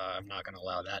 I'm not going to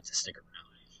allow that to stick around.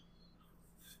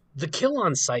 The kill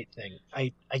on sight thing,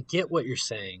 I get what you're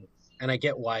saying, and I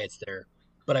get why it's there,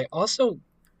 but I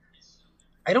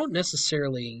don't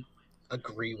necessarily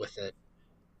agree with it,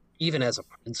 even as a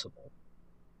principle,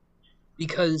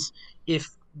 because if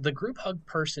the group hug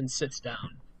person sits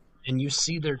down and you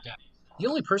see their deck, the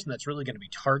only person that's really going to be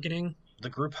targeting the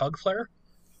group hug player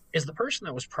is the person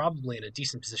that was probably in a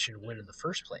decent position to win in the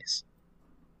first place,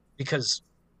 because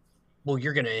well,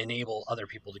 you're going to enable other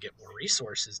people to get more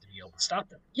resources to be able to stop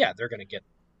them. Yeah, they're going to get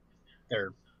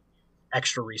their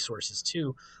extra resources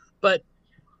too. But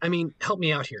I mean, help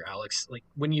me out here, Alex. Like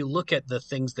when you look at the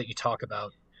things that you talk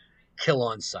about, kill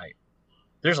on site,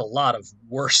 there's a lot of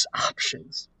worse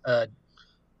options. I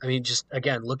mean, just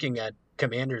again, looking at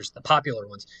commanders, the popular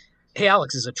ones. Hey,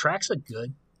 Alex, is Atraxa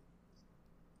good?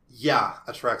 Yeah,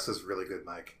 Atrax is really good,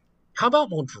 Mike. How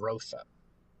about Moldrotha?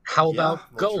 How Yeah,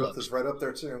 about Molotov is Golos? right up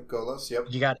there too. Golos, yep.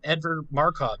 You got Edvard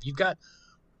Markov. You've got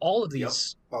all of Yep.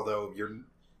 these. Although you're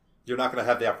not going to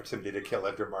have the opportunity to kill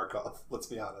Edgar Markov, let's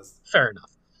be honest. Fair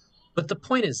enough. But the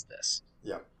point is this: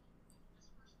 Yep.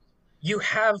 you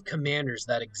have commanders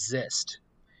that exist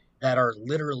that are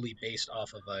literally based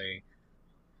off of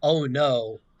oh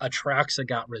no, Atraxa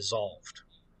got resolved.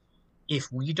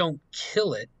 If we don't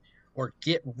kill it or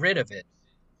get rid of it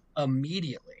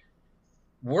immediately,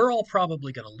 we're all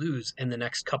probably going to lose in the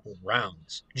next couple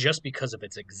rounds just because of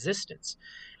its existence.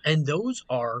 And those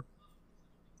are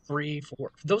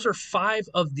those are five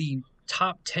of the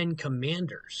top 10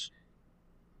 commanders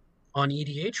on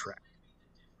EDH rack.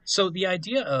 So the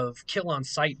idea of kill on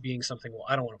sight being something, well,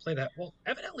 I don't want to play that. Well,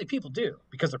 evidently people do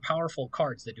because they're powerful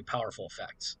cards that do powerful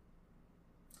effects.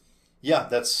 Yeah,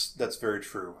 that's very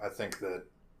true. I think that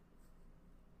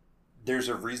there's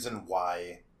a reason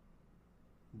why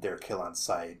they're kill on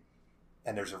sight,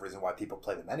 and there's a reason why people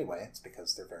play them anyway. It's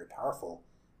because they're very powerful.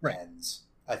 Right. And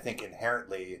I think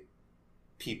inherently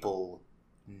people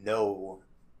know,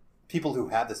 people who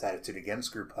have this attitude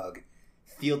against group hug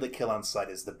feel that kill on sight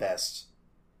is the best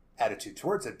attitude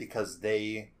towards it because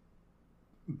they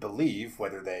believe,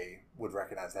 whether they would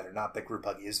recognize that or not, that group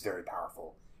hug is very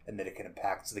powerful and that it can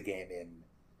impact the game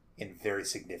in very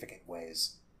significant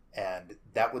ways. And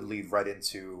that would lead right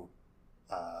into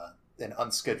an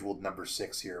unscheduled number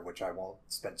 6 here, which I won't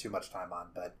spend too much time on,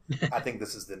 but I think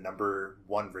this is the number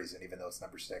one reason, even though it's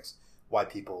number 6, why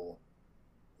people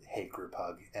hate group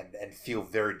hug and feel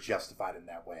very justified in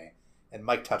that way. And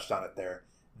Mike touched on it there,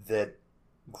 that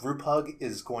group hug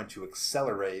is going to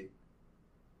accelerate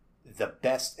the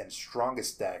best and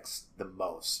strongest decks the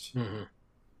most. Mm-hmm.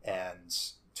 And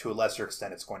to a lesser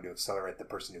extent, it's going to accelerate the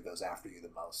person who goes after you the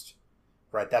most.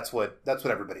 Right? That's what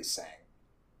everybody's saying.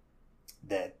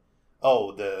 That,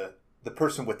 oh, the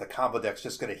person with the combo deck's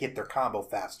just going to hit their combo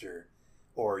faster,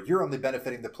 or you're only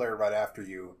benefiting the player right after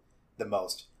you the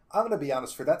most. I'm going to be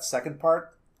honest, for that second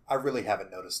part, I really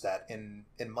haven't noticed that. In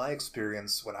my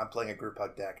experience, when I'm playing a group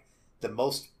hug deck, the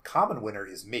most common winner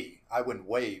is me. I win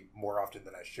way more often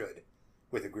than I should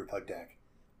with a group hug deck.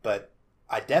 But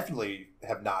I definitely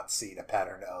have not seen a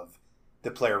pattern of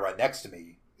the player right next to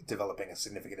me developing a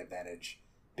significant advantage,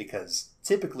 because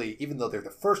typically, even though they're the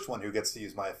first one who gets to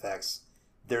use my effects,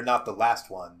 they're not the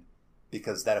last one,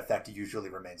 because that effect usually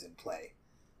remains in play.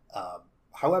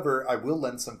 However, I will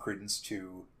lend some credence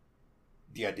to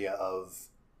the idea of,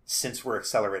 since we're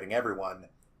accelerating everyone,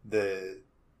 the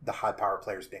high power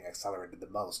players being accelerated the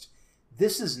most.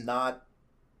 This is not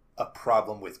a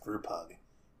problem with group hug.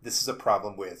 This is a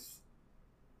problem with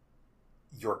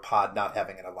your pod not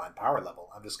having an aligned power level.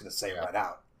 I'm just going to say it right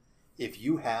out. If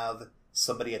you have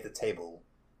somebody at the table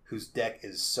whose deck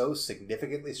is so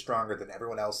significantly stronger than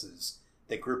everyone else's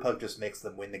that group hug just makes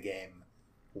them win the game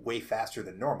way faster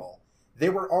than normal, they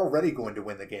were already going to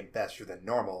win the game faster than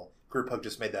normal. Group hug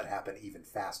just made that happen even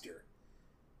faster.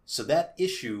 So that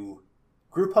issue,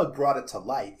 group hug brought it to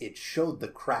light. It showed the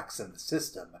cracks in the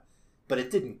system, but it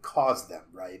didn't cause them,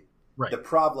 right? Right. The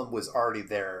problem was already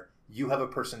there. You have a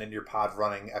person in your pod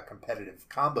running a competitive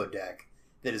combo deck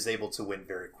that is able to win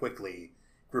very quickly.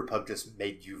 Group hug just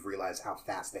made you realize how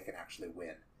fast they can actually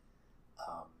win.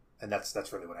 And that's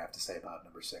really what I have to say about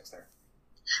number 6 there.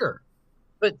 Sure.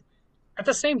 But at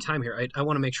the same time here, I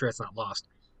want to make sure it's not lost.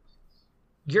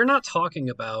 You're not talking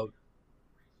about,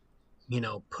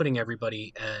 putting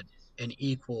everybody at an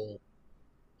equal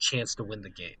chance to win the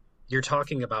game. You're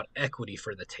talking about equity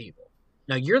for the table.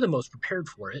 Now, you're the most prepared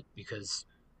for it because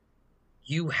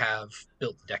you have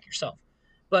built the deck yourself.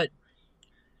 But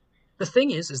the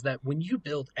thing is that when you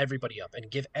build everybody up and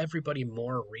give everybody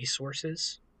more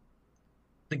resources,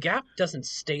 the gap doesn't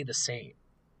stay the same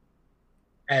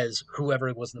as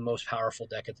whoever was the most powerful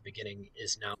deck at the beginning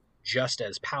is now just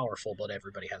as powerful, but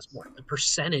everybody has more. The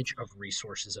percentage of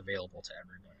resources available to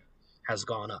everybody has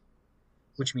gone up,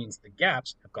 which means the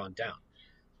gaps have gone down.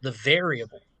 The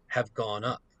variable have gone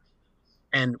up.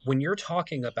 And when you're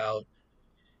talking about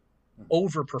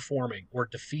overperforming or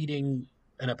defeating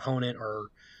an opponent or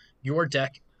your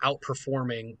deck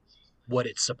outperforming what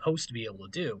it's supposed to be able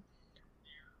to do,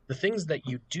 the things that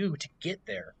you do to get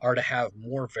there are to have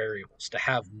more variables, to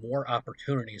have more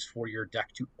opportunities for your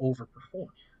deck to overperform.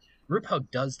 Group hug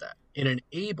does that. It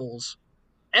enables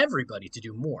everybody to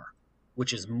do more,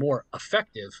 which is more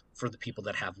effective for the people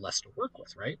that have less to work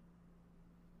with, right?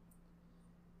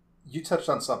 You touched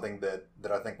on something that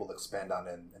I think we'll expand on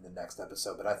in the next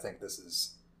episode, but I think this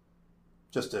is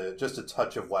just a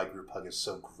touch of why group hug is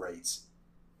so great,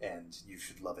 and you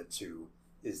should love it too,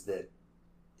 is that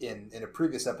in a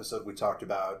previous episode we talked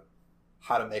about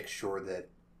how to make sure that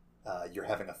you're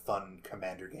having a fun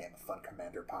commander game, a fun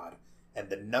commander pod, and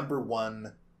the number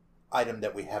one item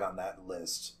that we had on that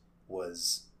list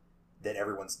was that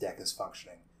everyone's deck is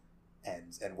functioning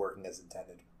and working as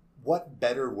intended. What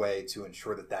better way to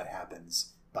ensure that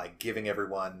happens by giving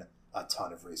everyone a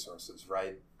ton of resources,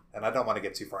 right? And I don't want to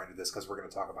get too far into this because we're going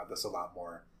to talk about this a lot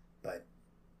more, but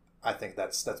I think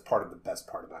that's part of the best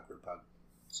part about group hug.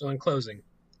 So in closing,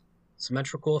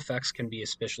 symmetrical effects can be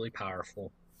especially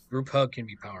powerful. Group hug can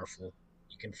be powerful.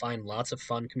 You can find lots of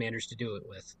fun commanders to do it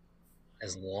with,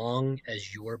 as long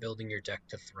as you're building your deck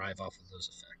to thrive off of those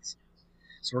effects.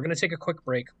 So we're going to take a quick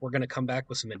break. We're going to come back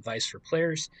with some advice for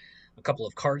players, a couple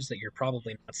of cards that you're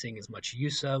probably not seeing as much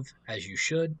use of as you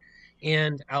should,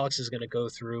 and Alex is going to go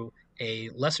through a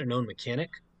lesser-known mechanic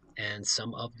and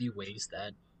some of the ways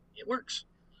that it works.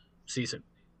 See you soon.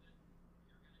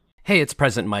 Hey, it's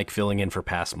Present Mike filling in for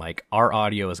Past Mike. Our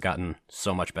audio has gotten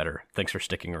so much better. Thanks for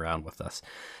sticking around with us.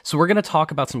 So we're going to talk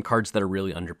about some cards that are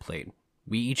really underplayed.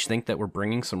 We each think that we're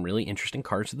bringing some really interesting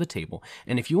cards to the table,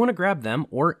 and if you want to grab them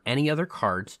or any other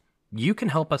cards, you can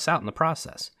help us out in the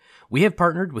process. We have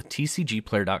partnered with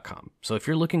TCGplayer.com, so if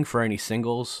you're looking for any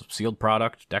singles, sealed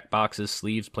product, deck boxes,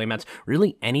 sleeves, playmats,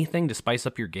 really anything to spice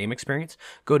up your game experience,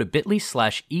 go to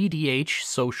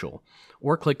bit.ly/EDHsocial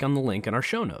or click on the link in our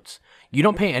show notes. You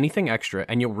don't pay anything extra,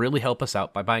 and you'll really help us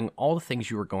out by buying all the things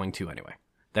you were going to anyway.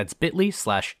 That's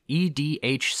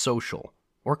bit.ly/EDHsocial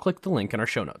or click the link in our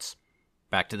show notes.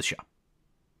 Back to the show.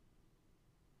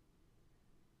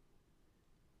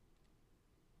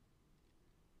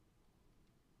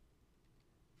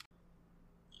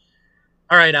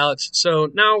 All right, Alex. So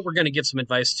now we're going to give some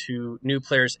advice to new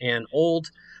players and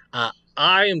old.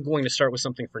 I am going to start with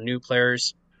something for new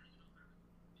players.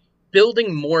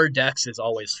 Building more decks is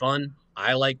always fun.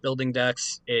 I like building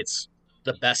decks. It's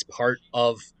the best part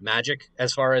of Magic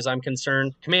as far as I'm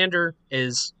concerned. Commander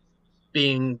is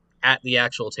being at the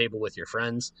actual table with your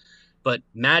friends. But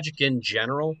Magic in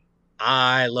general,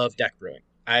 I love deck brewing.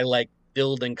 I like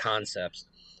building concepts,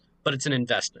 but it's an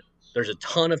investment. There's a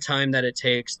ton of time that it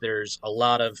takes. There's a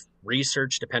lot of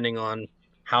research depending on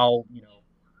how,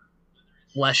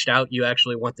 fleshed out you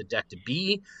actually want the deck to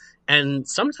be. And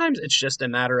sometimes it's just a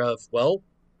matter of, well,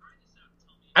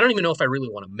 I don't even know if I really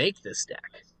want to make this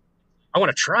deck. I want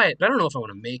to try it, but I don't know if I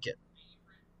want to make it.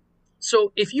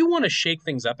 So if you want to shake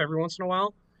things up every once in a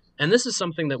while, and this is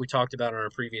something that we talked about on our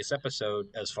previous episode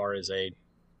as far as a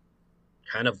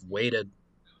kind of way to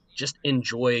just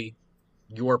enjoy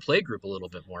your play group a little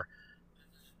bit more.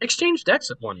 Exchange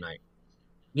decks at one night.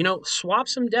 Swap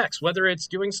some decks, whether it's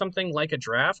doing something like a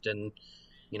draft and,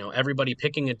 everybody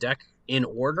picking a deck in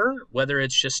order, whether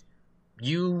it's just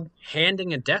you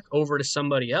handing a deck over to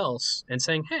somebody else and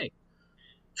saying, hey,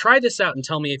 try this out and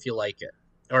tell me if you like it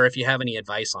or if you have any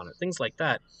advice on it, things like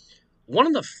that. One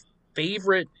of the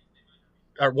favorite,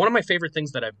 or one of my favorite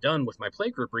things that I've done with my play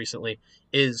group recently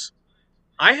is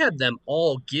I had them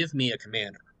all give me a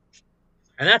commander,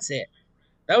 and that's it.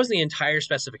 That was the entire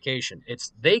specification.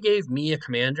 They gave me a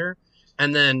commander,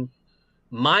 and then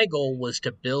my goal was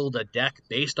to build a deck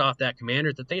based off that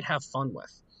commander that they'd have fun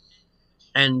with.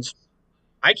 And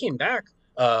I came back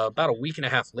about a week and a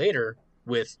half later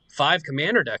with 5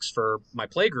 commander decks for my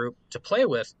play group to play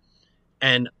with,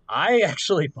 and I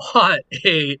actually bought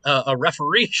a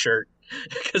referee shirt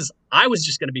because I was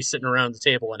just going to be sitting around the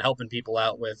table and helping people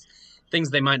out with things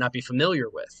they might not be familiar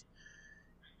with.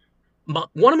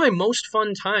 One of my most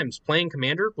fun times playing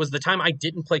Commander was the time I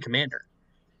didn't play Commander,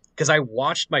 because I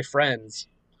watched my friends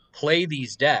play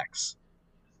these decks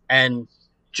and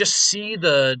just see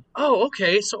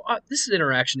okay, so this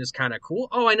interaction is kind of cool.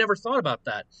 Oh, I never thought about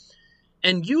that.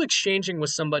 And you exchanging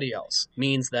with somebody else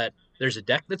means that there's a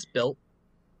deck that's built.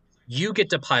 You get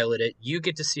to pilot it. You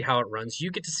get to see how it runs.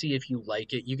 You get to see if you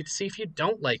like it. You get to see if you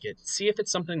don't like it. See if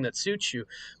it's something that suits you.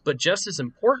 But just as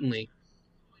importantly,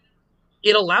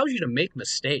 it allows you to make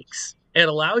mistakes. It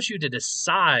allows you to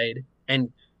decide,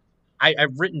 and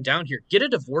I've written down here, get a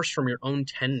divorce from your own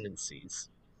tendencies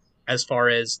as far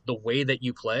as the way that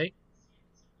you play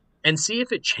and see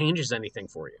if it changes anything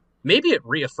for you. Maybe it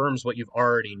reaffirms what you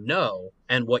already know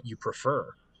and what you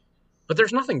prefer, but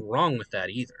there's nothing wrong with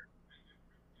that either.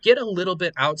 Get a little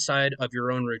bit outside of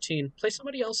your own routine, play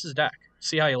somebody else's deck,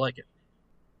 see how you like it.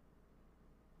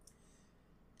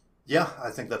 Yeah, I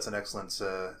think that's an excellent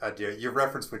idea. You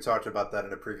referenced we talked about that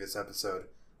in a previous episode.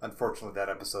 Unfortunately, that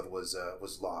episode was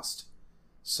lost.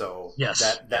 So yes,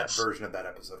 that version of that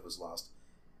episode was lost,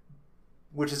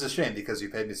 which is a shame because you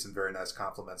paid me some very nice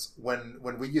compliments. When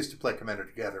we used to play Commander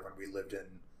together, when we lived in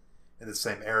the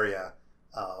same area,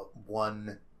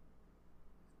 one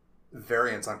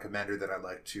variant on Commander that I'd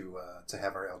like to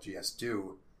have our LGS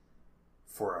do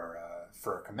for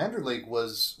our Commander League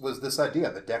was this idea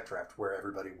of a deck draft where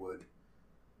everybody would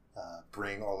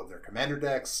bring all of their Commander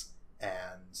decks,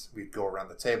 and we'd go around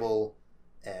the table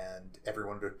and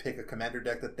everyone would pick a Commander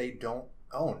deck that they don't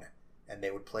own, and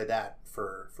they would play that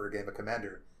for a game of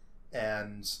Commander.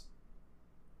 And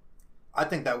I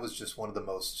think that was just one of the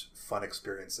most fun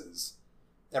experiences.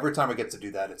 Every time we get to do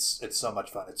that, it's so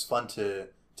much fun. It's fun to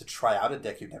try out a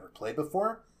deck you've never played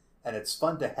before, and it's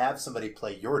fun to have somebody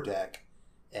play your deck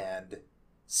and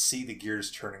see the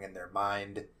gears turning in their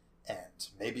mind, and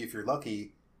maybe if you're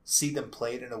lucky, see them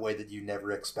play it in a way that you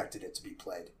never expected it to be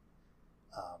played.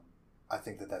 I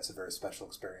think that's a very special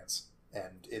experience,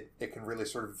 and it can really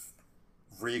sort of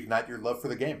reignite your love for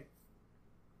the game.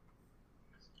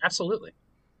 Absolutely.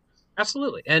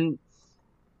 And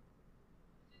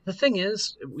the thing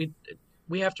is,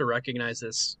 we have to recognize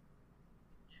this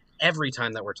every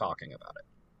time that we're talking about it.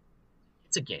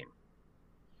 It's a game.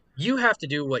 You have to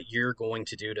do what you're going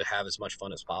to do to have as much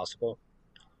fun as possible.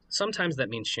 Sometimes that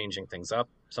means changing things up.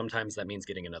 Sometimes that means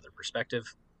getting another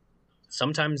perspective.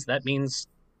 Sometimes that means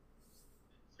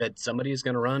that somebody is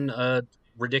going to run a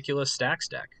ridiculous stacks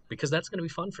deck because that's going to be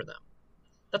fun for them.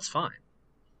 That's fine.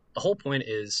 The whole point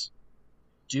is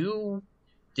do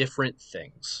different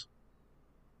things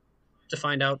to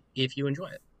find out if you enjoy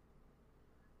it.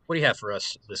 What do you have for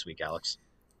us this week, Alex?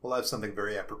 Well, I have something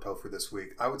very apropos for this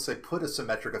week. I would say put a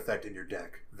symmetric effect in your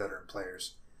deck, veteran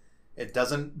players. It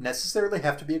doesn't necessarily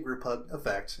have to be a group hug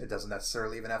effect. It doesn't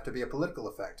necessarily even have to be a political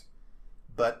effect.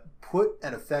 But put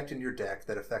an effect in your deck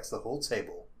that affects the whole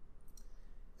table,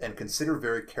 and consider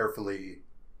very carefully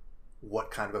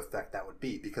what kind of effect that would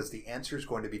be, because the answer is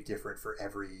going to be different for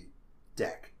every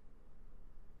deck.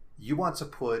 You want to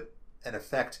put an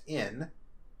effect in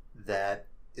that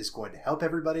is going to help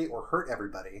everybody or hurt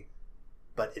everybody,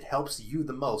 but it helps you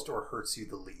the most or hurts you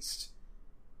the least.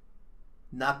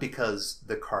 Not because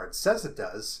the card says it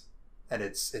does, and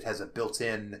it has a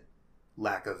built-in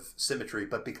lack of symmetry,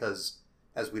 but because,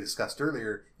 as we discussed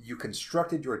earlier, you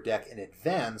constructed your deck in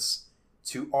advance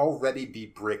to already be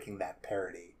breaking that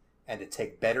parity and to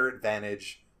take better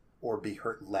advantage or be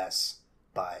hurt less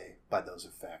by those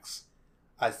effects.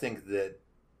 I think that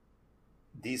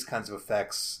these kinds of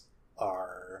effects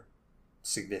are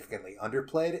significantly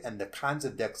underplayed, and the kinds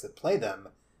of decks that play them,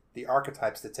 the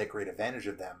archetypes that take great advantage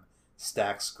of them,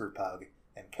 Stacks, Group Hug,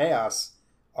 and Chaos,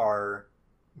 are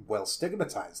well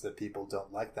stigmatized that people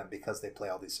don't like them because they play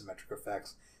all these symmetric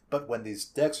effects. But when these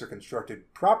decks are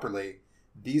constructed properly,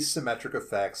 these symmetric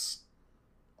effects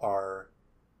are,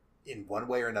 in one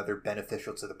way or another,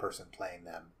 beneficial to the person playing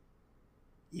them,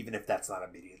 even if that's not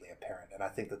immediately apparent. And I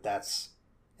think that that's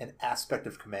an aspect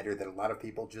of Commander that a lot of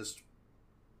people just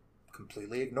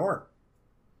completely ignore.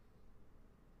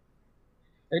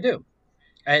 They do.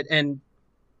 And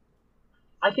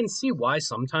I can see why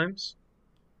sometimes,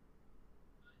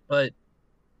 but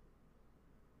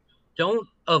don't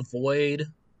avoid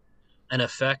an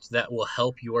effect that will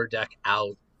help your deck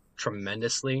out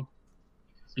tremendously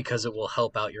because it will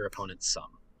help out your opponent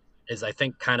some. Is, I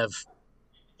think, kind of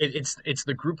it's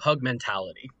the group hug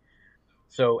mentality.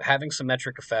 So having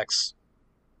symmetric effects,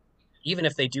 even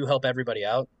if they do help everybody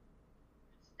out,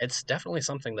 it's definitely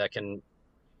something that can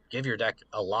give your deck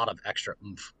a lot of extra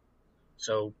oomph.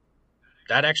 So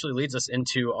that actually leads us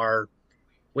into our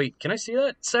wait, can I see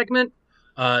that segment?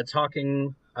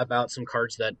 Talking about some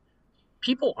cards that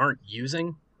people aren't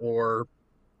using or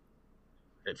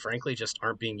that frankly just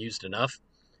aren't being used enough.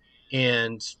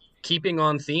 And keeping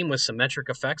on theme with symmetric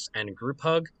effects and group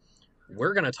hug,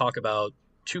 we're going to talk about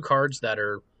two cards that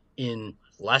are in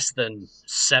less than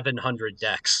 700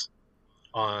 decks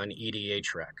on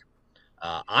EDHREC.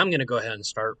 I'm going to go ahead and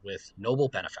start with Noble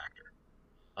Benefactor.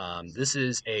 This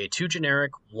is a 2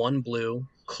 generic, 1 blue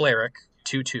cleric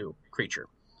 2/2 creature.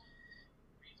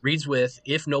 Reads with,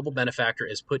 if Noble Benefactor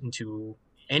is put into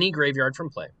any graveyard from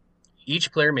play,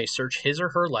 each player may search his or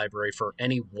her library for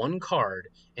any one card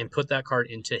and put that card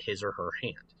into his or her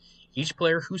hand. Each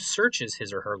player who searches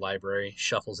his or her library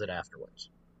shuffles it afterwards.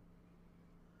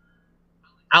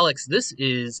 Alex, this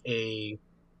is a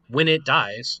when it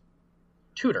dies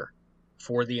tutor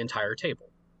for the entire table.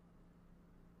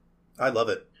 I love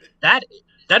it. That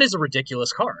is a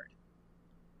ridiculous card.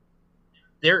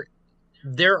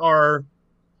 There are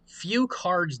few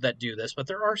cards that do this, but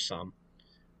there are some.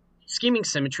 Scheming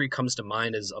Symmetry comes to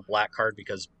mind as a black card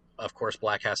because, of course,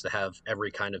 black has to have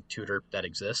every kind of tutor that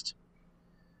exists.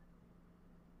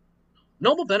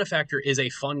 Noble Benefactor is a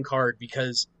fun card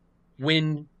because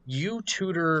when you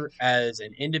tutor as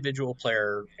an individual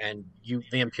player and you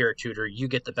Vampiric tutor, you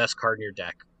get the best card in your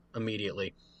deck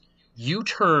immediately. You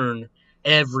turn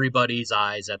everybody's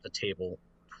eyes at the table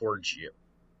towards you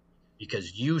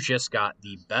because you just got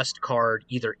the best card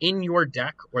either in your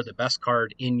deck or the best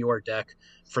card in your deck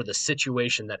for the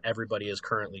situation that everybody is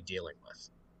currently dealing with.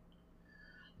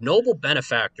 Noble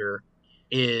Benefactor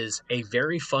is a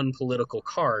very fun political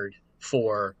card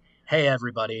for, hey,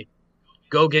 everybody,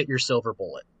 go get your silver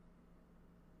bullet.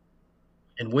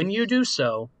 And when you do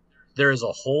so, there is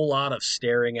a whole lot of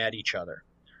staring at each other.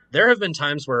 There have been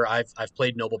times where I've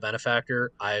played Noble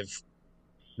Benefactor. I've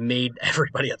made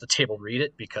everybody at the table read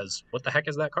it because what the heck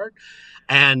is that card?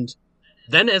 And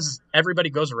then as everybody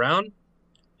goes around,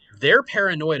 they're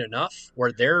paranoid enough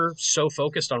where they're so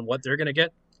focused on what they're going to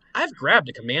get. I've grabbed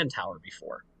a command tower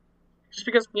before just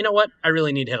because, you know what? I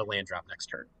really need to hit a land drop next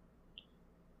turn.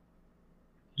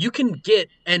 You can get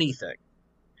anything.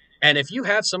 And if you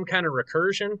have some kind of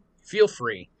recursion, feel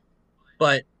free.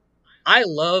 But I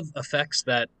love effects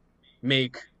that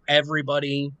make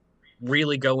everybody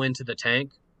really go into the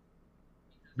tank.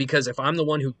 Because if I'm the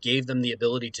one who gave them the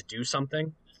ability to do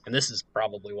something, and this is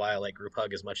probably why I like Group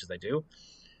Hug as much as I do,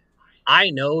 I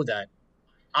know that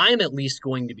I'm at least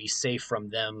going to be safe from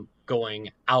them going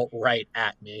outright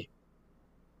at me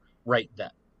right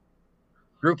then.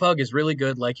 Group Hug is really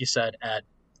good, like you said, at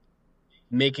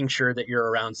making sure that you're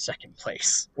around second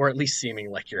place, or at least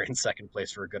seeming like you're in second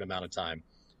place for a good amount of time.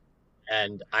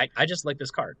 And I just like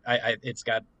this card. It's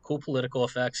got cool political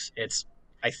effects. It's,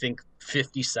 I think,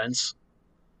 50 cents.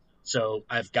 So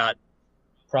I've got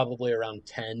probably around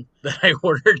 10 that I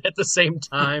ordered at the same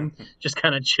time, just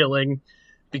kind of chilling.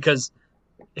 Because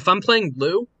if I'm playing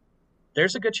blue,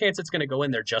 there's a good chance it's going to go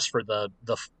in there just for the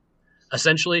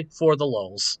essentially for the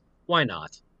lulz. Why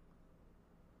not?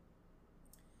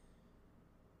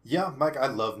 Yeah, Mike, I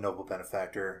love Noble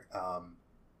Benefactor.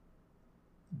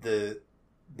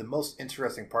 The most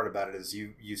interesting part about it is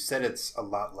you said it's a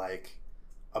lot like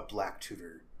a black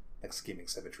tutor, like Scheming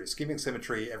Symmetry. Scheming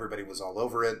Symmetry, everybody was all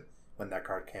over it when that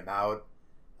card came out.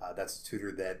 That's a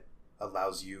tutor that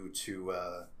allows you to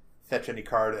fetch any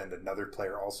card, and another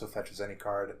player also fetches any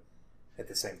card at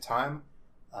the same time.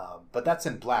 But that's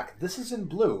in black. This is in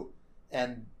blue.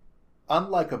 And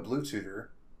unlike a blue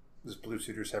tutor, because blue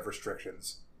tutors have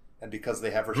restrictions, and because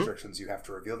they have restrictions, you have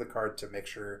to reveal the card to make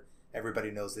sure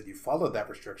everybody knows that you followed that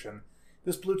restriction.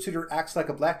 This blue tutor acts like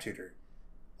a black tutor.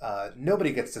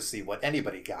 Nobody gets to see what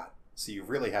anybody got. So you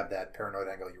really have that paranoid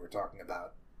angle you were talking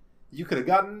about. You could have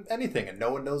gotten anything, and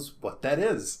no one knows what that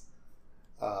is.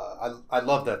 I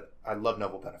love that. I love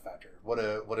Noble Benefactor. What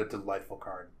a delightful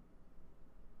card.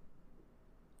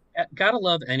 Gotta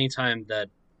love any time that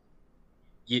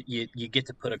you get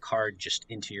to put a card just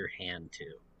into your hand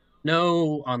too.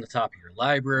 No on the top of your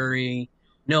library,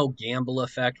 no gamble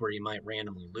effect where you might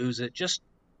randomly lose it. Just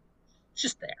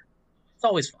there. It's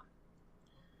always fun.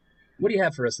 What do you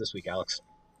have for us this week, Alex?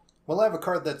 Well, I have a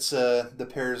card that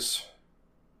pairs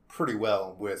pretty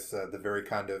well with the very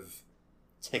kind of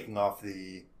taking off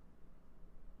the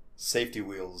safety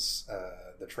wheels,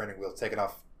 the training wheels, taking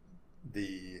off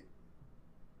the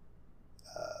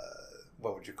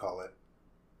what would you call it?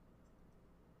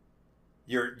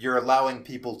 You're allowing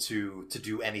people to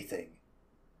do anything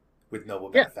with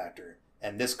Noble Yeah, Benefactor,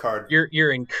 and this card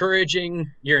you're encouraging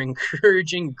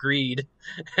greed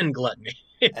and gluttony.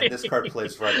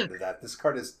 plays right into that. This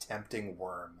card is Tempting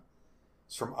Worm.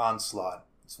 It's from Onslaught.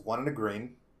 It's 1 and a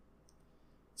green.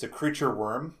 It's a creature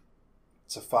worm.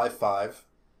 It's a 5/5.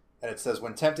 And it says,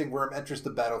 when Tempting Worm enters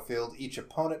the battlefield, each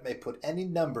opponent may put any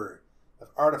number of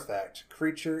artifact,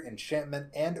 creature, enchantment,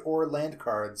 and or land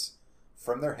cards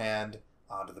from their hand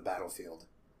onto the battlefield.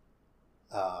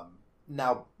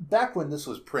 Now, back when this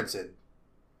was printed,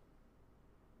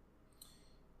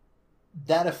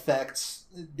 that affects...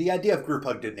 The idea of group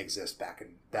hug didn't exist back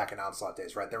in Onslaught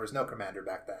days, right? There was no commander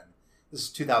back then. This is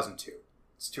 2002.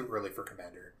 It's too early for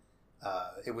commander.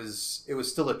 It was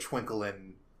still a twinkle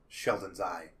in Sheldon's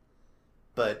eye.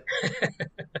 But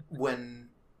when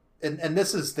and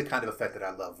this is the kind of effect that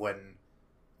I love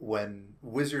when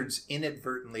Wizards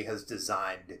inadvertently has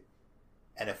designed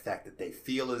an effect that they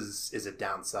feel is a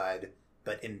downside,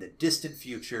 but in the distant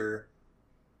future,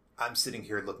 I'm sitting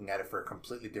here looking at it for a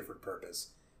completely different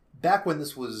purpose. Back when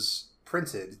this was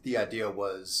printed, the idea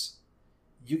was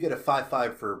you get a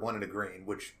 5/5 for 1 and a green,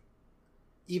 which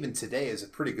even today is a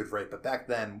pretty good rate, but back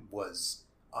then was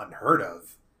unheard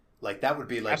of. Like, that would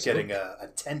be like Absolutely. getting a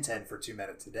 10/10 for 2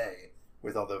 mana today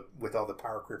with all the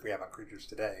power creep we have on creatures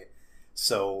today.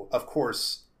 So, of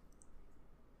course,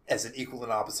 as an equal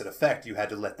and opposite effect, you had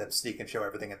to let them sneak and show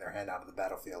everything in their hand out of the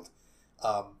battlefield.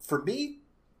 For me,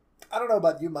 I don't know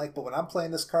about you, Mike, but when I'm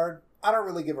playing this card, I don't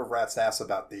really give a rat's ass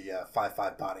about the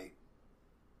 5/5 body.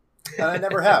 And I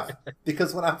never have.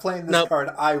 Because when I'm playing this Nope. card,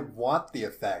 I want the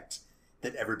effect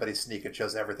that everybody sneak and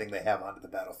shows everything they have onto the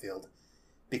battlefield.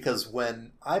 Because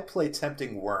when I play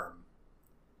Tempting Worm,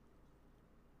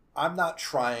 I'm not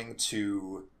trying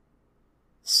to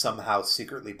somehow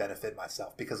secretly benefit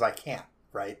myself, because I can't,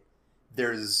 right?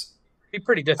 There's... Be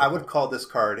pretty I difficult. would call this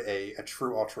card a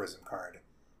true altruism card.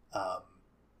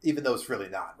 Even though it's really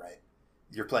not, right?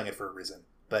 You're playing it for a reason.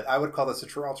 But I would call this a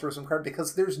true altruism card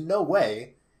because there's no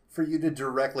way for you to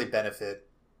directly benefit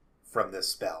from this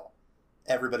spell.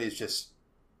 Everybody's just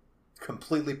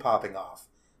completely popping off.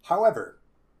 However,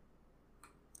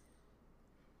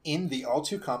 in the all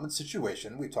too common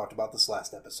situation, we talked about this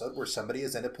last episode, where somebody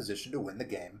is in a position to win the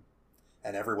game,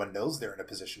 and everyone knows they're in a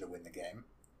position to win the game,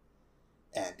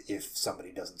 and if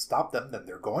somebody doesn't stop them, then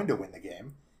they're going to win the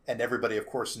game, and everybody, of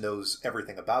course, knows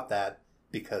everything about that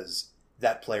because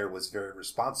that player was very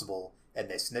responsible, and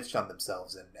they snitched on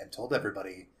themselves and told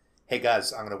everybody, hey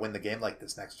guys, I'm going to win the game like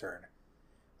this next turn.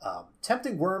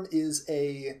 Tempting Worm is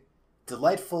a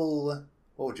delightful,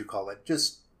 what would you call it?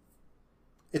 Just,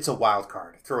 it's a wild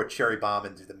card. Throw a cherry bomb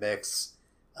into the mix.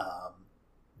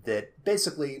 That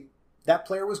basically, that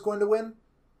player was going to win.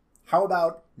 How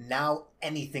about now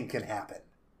anything can happen?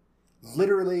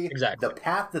 Literally, Exactly. the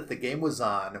path that the game was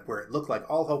on, where it looked like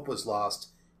all hope was lost,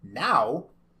 now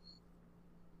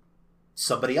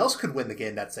somebody else could win the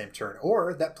game that same turn,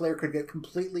 or that player could get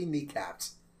completely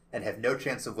kneecapped and have no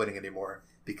chance of winning anymore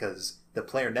because the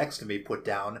player next to me put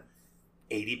down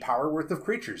 80 power worth of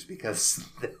creatures because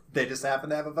they just happen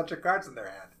to have a bunch of cards in their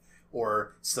hand.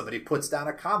 Or somebody puts down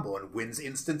a combo and wins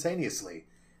instantaneously.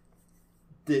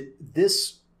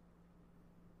 It's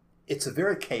a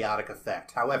very chaotic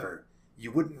effect. However,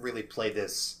 you wouldn't really play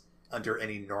this under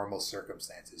any normal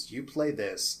circumstances.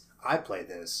 I play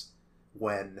this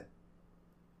when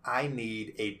I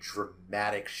need a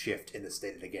dramatic shift in the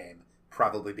state of the game,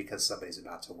 probably because somebody's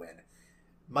about to win.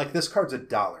 Mike, this card's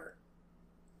 $1.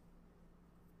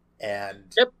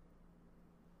 And Yep.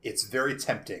 it's very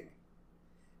tempting.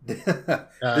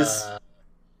 This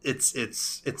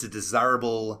it's a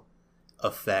desirable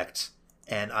effect,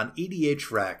 and on EDH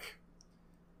Rec,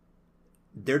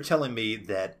 they're telling me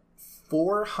that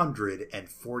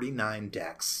 449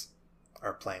 decks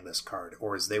are playing this card,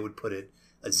 or as they would put it,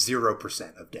 a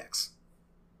 0% of decks.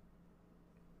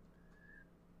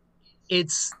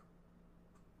 it's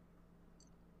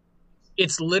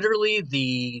It's literally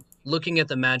the looking at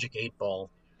the Magic 8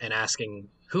 ball and asking,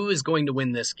 who is going to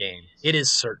win this game? It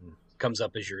is certain, comes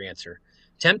up as your answer.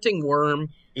 Tempting Worm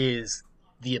is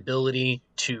the ability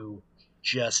to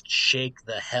just shake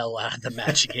the hell out of the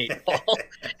Magic 8 ball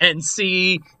and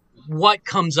see what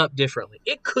comes up differently.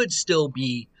 It could still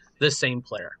be the same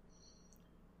player.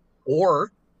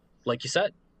 Or, like you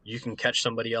said, you can catch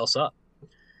somebody else up. At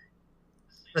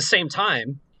the same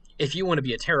time, if you want to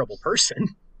be a terrible person,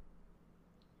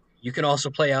 you can also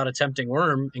play out a Tempting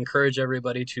Worm, encourage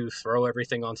everybody to throw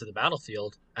everything onto the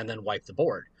battlefield, and then wipe the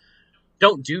board.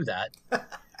 Don't do that,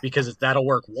 because that'll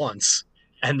work once,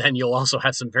 and then you'll also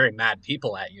have some very mad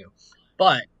people at you.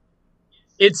 But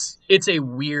it's a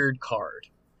weird card.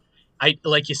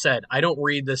 Like you said, I don't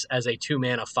read this as a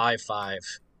 2-mana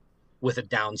 5/5 with a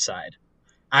downside.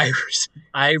 I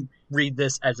read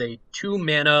this as a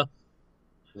 2-mana,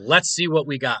 let's see what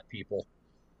we got, people.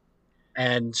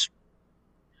 And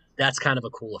that's kind of a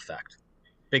cool effect.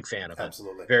 Big fan of it.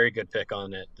 Absolutely. Very good pick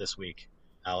on it this week,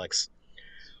 Alex.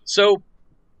 So,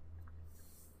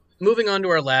 moving on to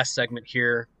our last segment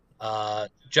here,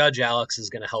 Judge Alex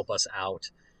is going to help us out.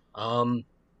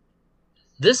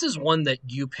 This is one that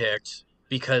you picked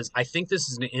because I think this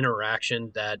is an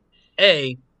interaction that,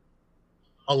 A,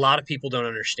 a lot of people don't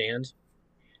understand,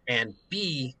 and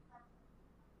B,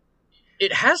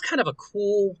 it has kind of a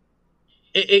cool...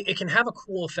 It can have a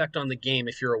cool effect on the game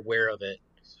if you're aware of it.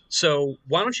 So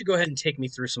why don't you go ahead and take me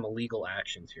through some illegal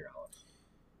actions here, Alex?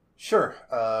 Sure.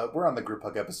 We're on the group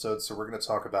hug episode, so we're going to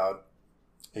talk about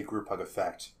a group hug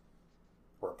effect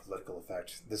or a political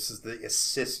effect. This is the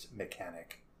assist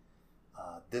mechanic.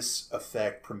 This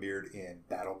effect premiered in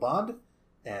Battle Bond,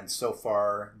 and so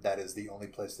far that is the only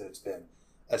place that it's been.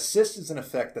 Assist is an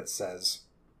effect that says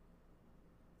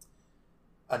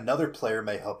another player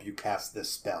may help you cast this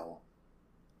spell.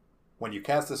 When you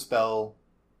cast a spell,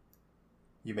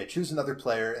 you may choose another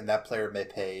player, and that player may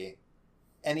pay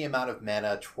any amount of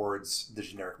mana towards the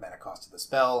generic mana cost of the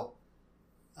spell.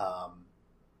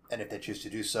 And if they choose to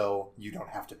do so, you don't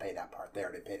have to pay that part. They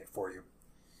already paid it for you.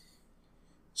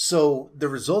 So the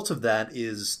result of that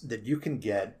is that you can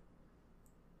get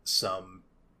some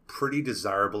pretty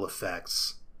desirable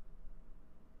effects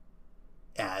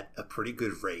at a pretty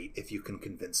good rate if you can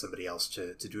convince somebody else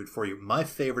to do it for you. My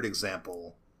favorite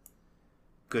example,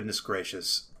 goodness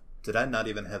gracious, did I not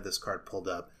even have this card pulled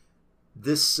up?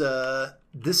 This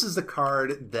is the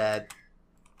card that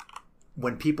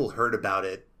when people heard about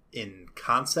it in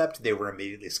concept, they were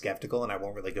immediately skeptical, and I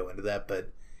won't really go into that,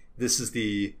 but this is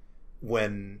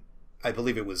when I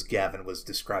believe it was Gavin was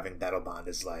describing Battle Bond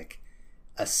as like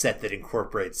a set that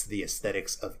incorporates the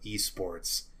aesthetics of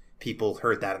esports. People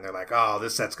heard that and they're like, oh,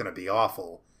 this set's going to be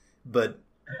awful. But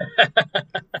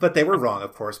they were wrong,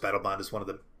 of course. Battle Bond is one of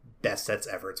the best sets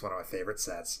ever. It's one of my favorite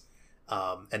sets.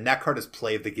 And that card is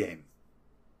Play of the Game.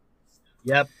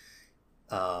 Yep.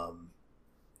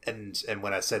 And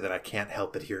when I say that, I can't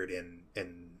help but hear it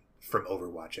in from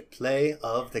Overwatch. A Play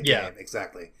of the Game,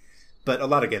 exactly. But a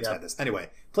lot of games have this. Anyway,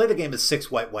 Play the Game is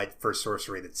 6 white for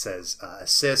sorcery that says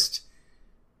assist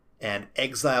and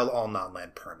exile all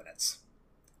non-land permanents.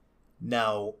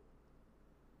 Now,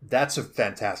 that's a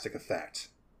fantastic effect.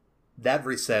 That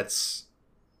resets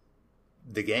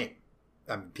the game.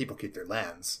 I mean, people keep their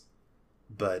lands,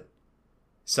 but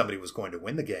somebody was going to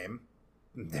win the game.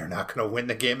 They're not going to win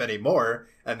the game anymore,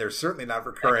 and they're certainly not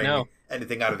recurring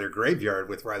anything out of their graveyard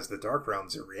with Rise of the Dark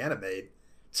Realms or Reanimate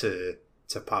to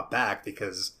pop back,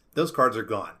 because those cards are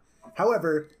gone.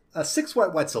 However, 6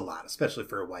 white's a lot, especially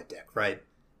for a white deck, right?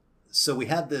 So we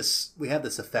have this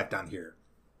effect on here.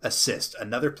 Assist.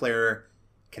 Another player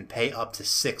can pay up to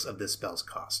 6 of this spell's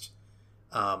cost.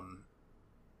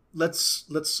 Let's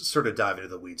sort of dive into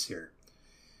the weeds here.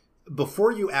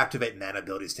 Before you activate mana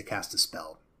abilities to cast a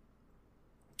spell,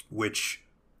 which,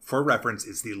 for reference,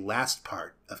 is the last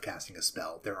part of casting a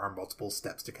spell. There are multiple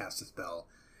steps to cast a spell,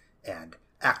 and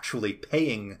actually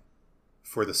paying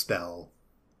for the spell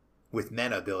with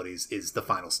mana abilities is the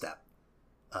final step.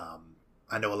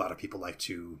 I know a lot of people like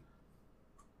to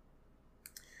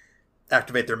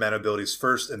activate their mana abilities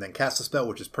first and then cast a spell,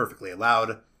 which is perfectly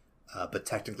allowed, but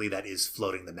technically that is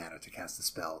floating the mana to cast the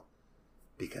spell,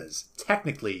 because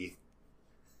technically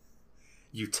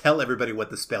you tell everybody what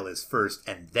the spell is first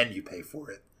and then you pay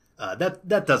for it.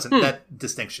 That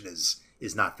distinction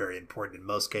is not very important in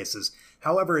most cases.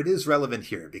 However, it is relevant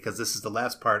here because this is the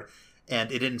last part,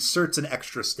 and it inserts an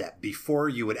extra step. Before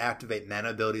you would activate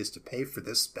mana abilities to pay for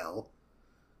this spell,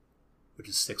 which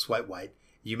is 6 white,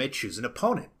 you may choose an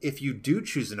opponent. If you do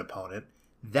choose an opponent,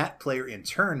 that player in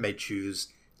turn may choose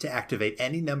to activate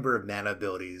any number of mana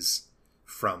abilities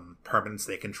from permanents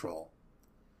they control.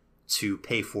 to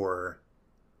pay for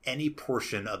any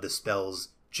portion of the spell's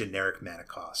generic mana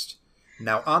cost.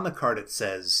 Now, on the card it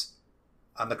says,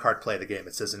 on the card play of the game,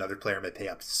 it says another player may pay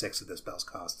up to 6 of the spell's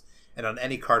cost. And on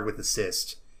any card with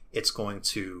assist, it's going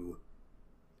to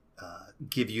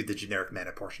give you the generic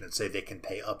mana portion and say they can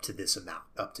pay up to this amount,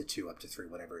 up to 2, up to 3,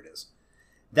 whatever it is.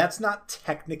 That's not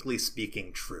technically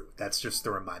speaking true. That's just the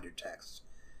reminder text.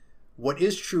 What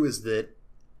is true is that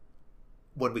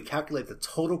when we calculate the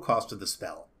total cost of the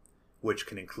spell, which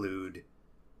can include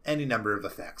any number of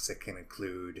effects, it can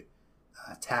include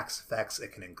tax effects,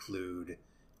 it can include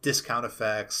discount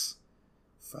effects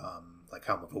from like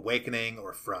Helm of Awakening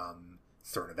or from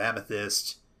Throne of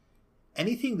Amethyst,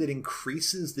 anything that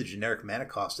increases the generic mana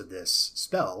cost of this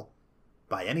spell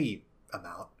by any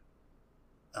amount,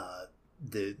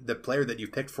 the player that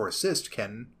you've picked for assist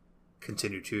can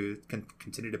continue to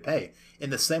pay. In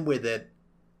the same way that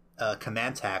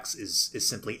command tax is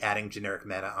simply adding generic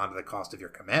mana onto the cost of your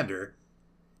commander,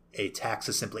 a tax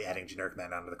is simply adding generic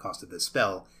mana onto the cost of this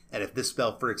spell. And if this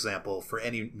spell, for example, for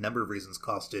any number of reasons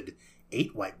costed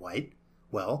 8 white,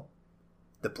 well,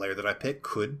 the player that I pick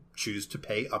could choose to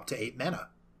pay up to 8 mana,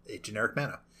 8 generic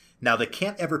mana. Now, they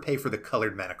can't ever pay for the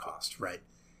colored mana cost, right?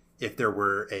 If there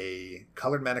were a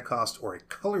colored mana cost or a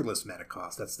colorless mana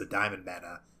cost, that's the diamond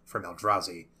mana from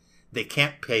Eldrazi, they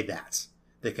can't pay that.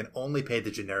 They can only pay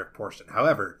the generic portion.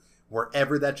 However,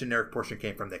 wherever that generic portion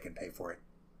came from, they can pay for it.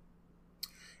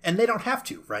 And they don't have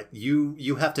to, right?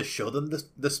 You have to show them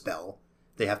the spell.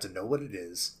 They have to know what it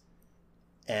is.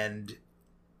 And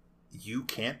you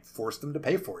can't force them to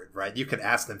pay for it, right? You can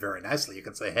ask them very nicely. You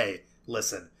can say, hey,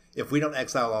 listen, if we don't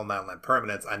exile all non-land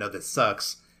permanents, I know this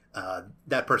sucks.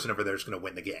 That person over there is going to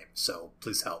win the game, so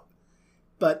please help.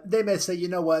 But they may say, you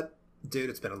know what,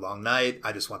 dude, it's been a long night.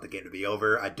 I just want the game to be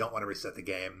over. I don't want to reset the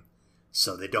game,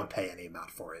 so they don't pay any amount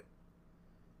for it.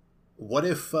 What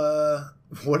if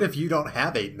you don't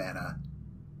have 8 mana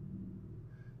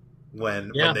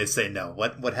when they say no?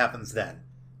 What happens then?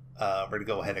 We're going to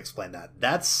go ahead and explain that.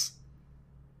 That's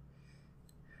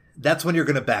when you're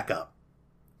going to back up,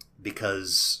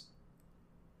 because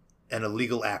an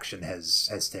illegal action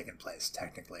has taken place,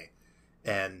 technically.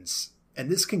 And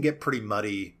this can get pretty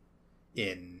muddy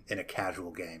in a casual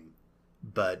game.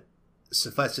 But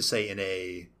suffice to say, in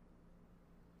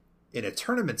a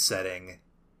tournament setting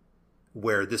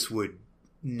where this would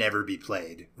never be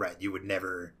played, right? You would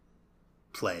never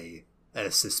play an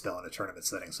assist spell in a tournament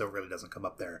setting, so it really doesn't come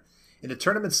up there. In a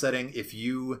tournament setting, if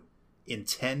you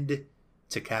intend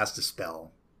to cast a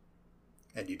spell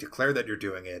and you declare that you're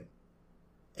doing it,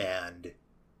 and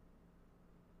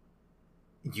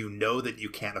you know that you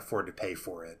can't afford to pay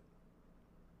for it,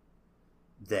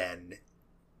 then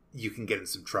you can get in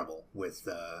some trouble with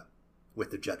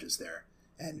the judges there.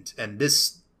 And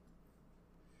this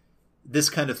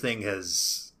kind of thing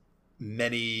has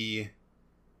many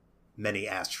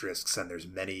asterisks, and there's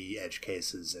many edge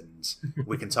cases, and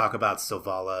we can talk about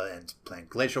Silvala and playing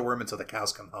Glacial Worm until the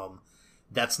cows come home.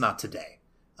 That's not today.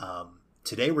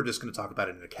 Today we're just going to talk about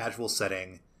it in a casual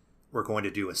setting. We're going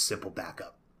to do a simple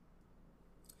backup.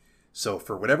 So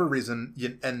for whatever reason,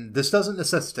 and this doesn't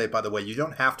necessitate, by the way, you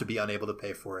don't have to be unable to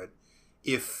pay for it.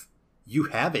 If you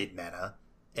have 8 mana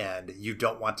and you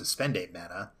don't want to spend 8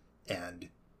 mana, and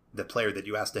the player that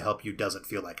you asked to help you doesn't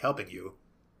feel like helping you,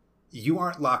 you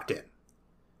aren't locked in.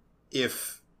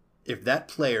 If that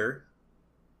player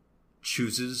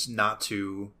chooses not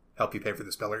to help you pay for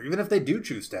the spell, or even if they do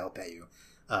choose to help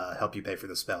you pay for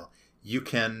the spell, you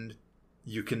can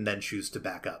then choose to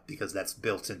back up, because that's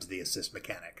built into the assist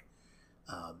mechanic.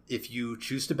 If you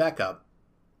choose to back up,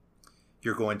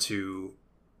 you're going to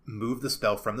move the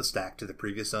spell from the stack to the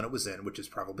previous zone it was in, which is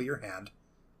probably your hand.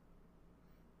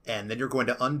 And then you're going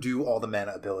to undo all the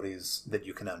mana abilities that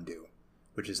you can undo,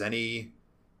 which is any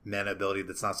mana ability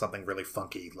that's not something really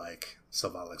funky like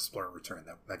Silvala Explorer Return,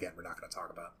 that, again, we're not going to talk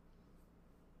about.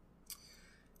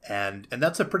 And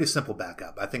that's a pretty simple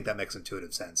backup. I think that makes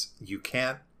intuitive sense. You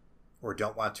can't or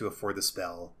don't want to afford the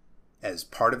spell as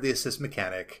part of the assist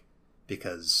mechanic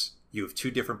because you have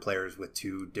 2 different players with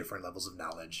 2 different levels of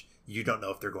knowledge. You don't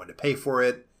know if they're going to pay for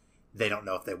it. They don't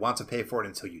know if they want to pay for it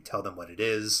until you tell them what it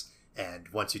is. And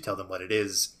once you tell them what it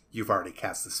is, you've already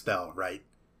cast the spell, right?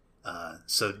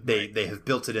 So they have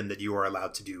built it in that you are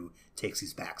allowed to do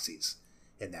takesies backsies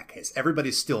in that case.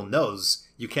 Everybody still knows.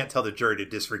 You can't tell the jury to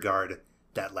disregard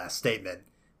that last statement.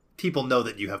 People know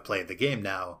that you have played the game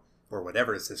now, or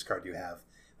whatever assist card you have,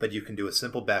 but you can do a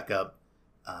simple backup.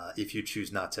 If you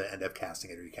choose not to end up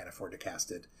casting it, or you can't afford to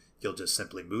cast it, you'll just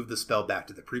simply move the spell back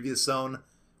to the previous zone,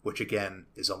 which again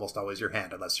is almost always your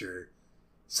hand, unless you're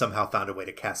somehow found a way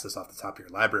to cast this off the top of your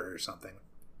library or something.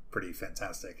 Pretty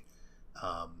fantastic.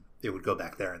 it would go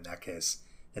back there in that case.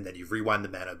 And then you rewind the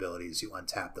mana abilities, you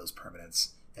untap those permanents,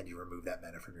 and you remove that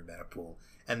mana from your mana pool.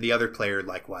 And the other player,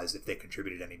 likewise, if they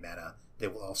contributed any mana, they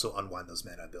will also unwind those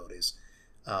mana abilities.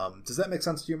 Does that make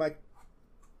sense to you, Mike?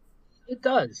 It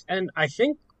does, and I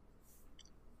think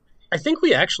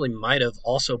we actually might have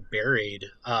also buried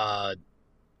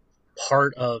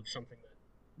part of something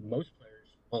that most players,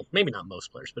 well, maybe not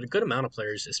most players, but a good amount of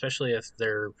players, especially if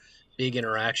their big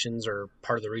interactions or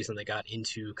part of the reason they got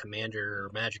into Commander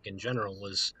or Magic in general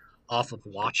was off of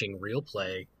watching real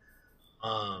play.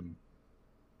 Um,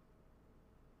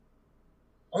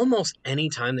 Almost any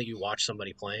time that you watch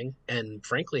somebody playing, and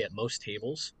frankly, at most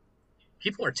tables,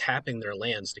 people are tapping their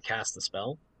lands to cast the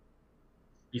spell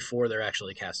before they're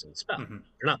actually casting the spell. Mm-hmm.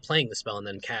 They're not playing the spell and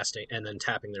then casting and then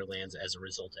tapping their lands as a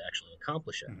result to actually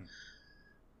accomplish it. Mm-hmm.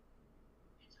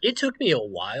 It took me a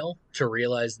while to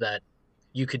realize that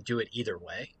you could do it either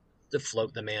way, to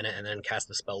float the mana and then cast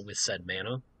the spell with said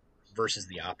mana versus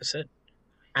the opposite.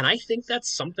 And I think that's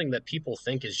something that people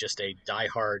think is just a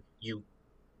diehard, you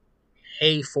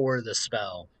pay for the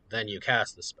spell, then you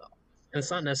cast the spell. And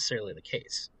it's not necessarily the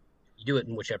case. You do it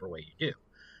in whichever way you do.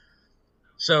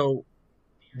 So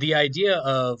the idea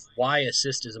of why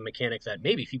assist is a mechanic that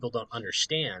maybe people don't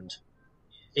understand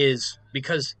is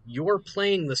because you're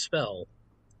playing the spell,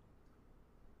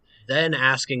 then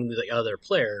asking the other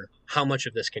player, how much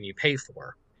of this can you pay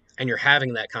for? And you're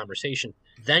having that conversation.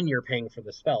 Then you're paying for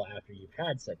the spell after you've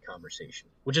had said conversation,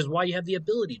 which is why you have the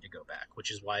ability to go back, which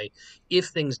is why if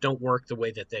things don't work the way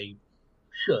that they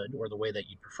should or the way that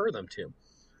you prefer them to,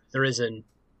 there is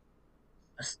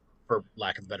for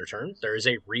lack of a better term, there is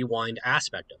a rewind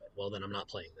aspect of it. Well, then I'm not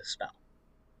playing this spell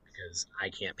because I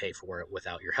can't pay for it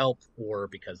without your help or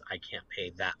because I can't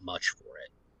pay that much for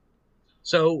it.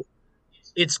 So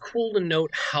it's cool to note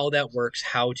how that works,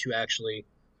 how to actually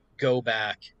go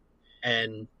back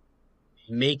and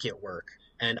make it work.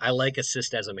 And I like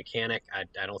assist as a mechanic.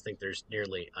 I don't think there's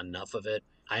nearly enough of it.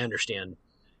 I understand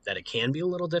that it can be a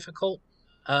little difficult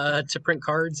to print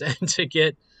cards and to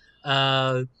get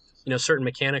certain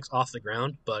mechanics off the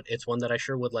ground, but it's one that I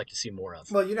sure would like to see more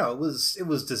of. Well, it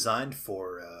was designed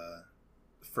for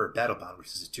Battlebound, which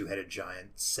is a two-headed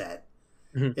giant set.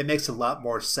 Mhm. It makes a lot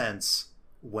more sense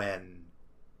when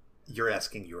you're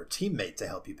asking your teammate to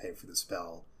help you pay for the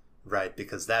spell, right?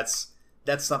 Because that's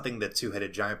something that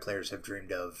two-headed giant players have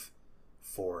dreamed of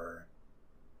for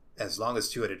as long as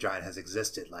two-headed giant has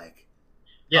existed. Like,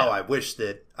 Yeah, oh, I wish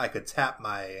that I could tap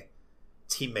my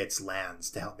teammates' lands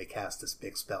to help me cast this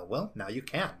big spell. Well, now you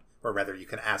can, or rather, you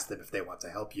can ask them if they want to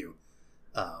help you.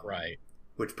 right.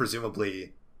 Which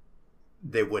presumably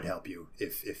they would help you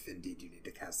if indeed you need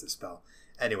to cast this spell.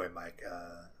 Anyway, Mike,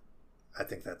 I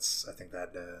think that's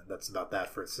about that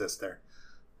for assist there.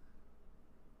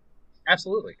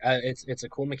 Absolutely. It's a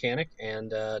cool mechanic,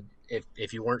 and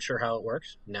if you weren't sure how it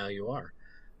works, now you are.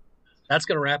 That's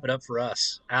going to wrap it up for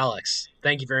us. Alex,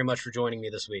 thank you very much for joining me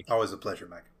this week. Always a pleasure,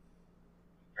 Mike.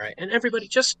 All right, and everybody,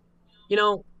 just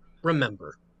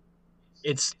remember,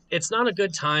 it's not a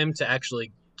good time to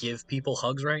actually give people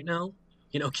hugs right now.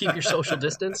 Keep your social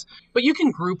distance, but you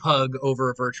can group hug over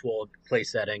a virtual play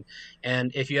setting.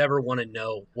 And if you ever want to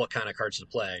know what kind of cards to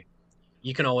play,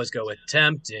 you can always go with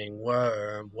Tempting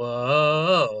Worm.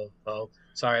 Whoa. Oh,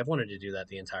 sorry, I've wanted to do that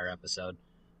the entire episode.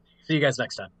 See you guys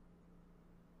next time.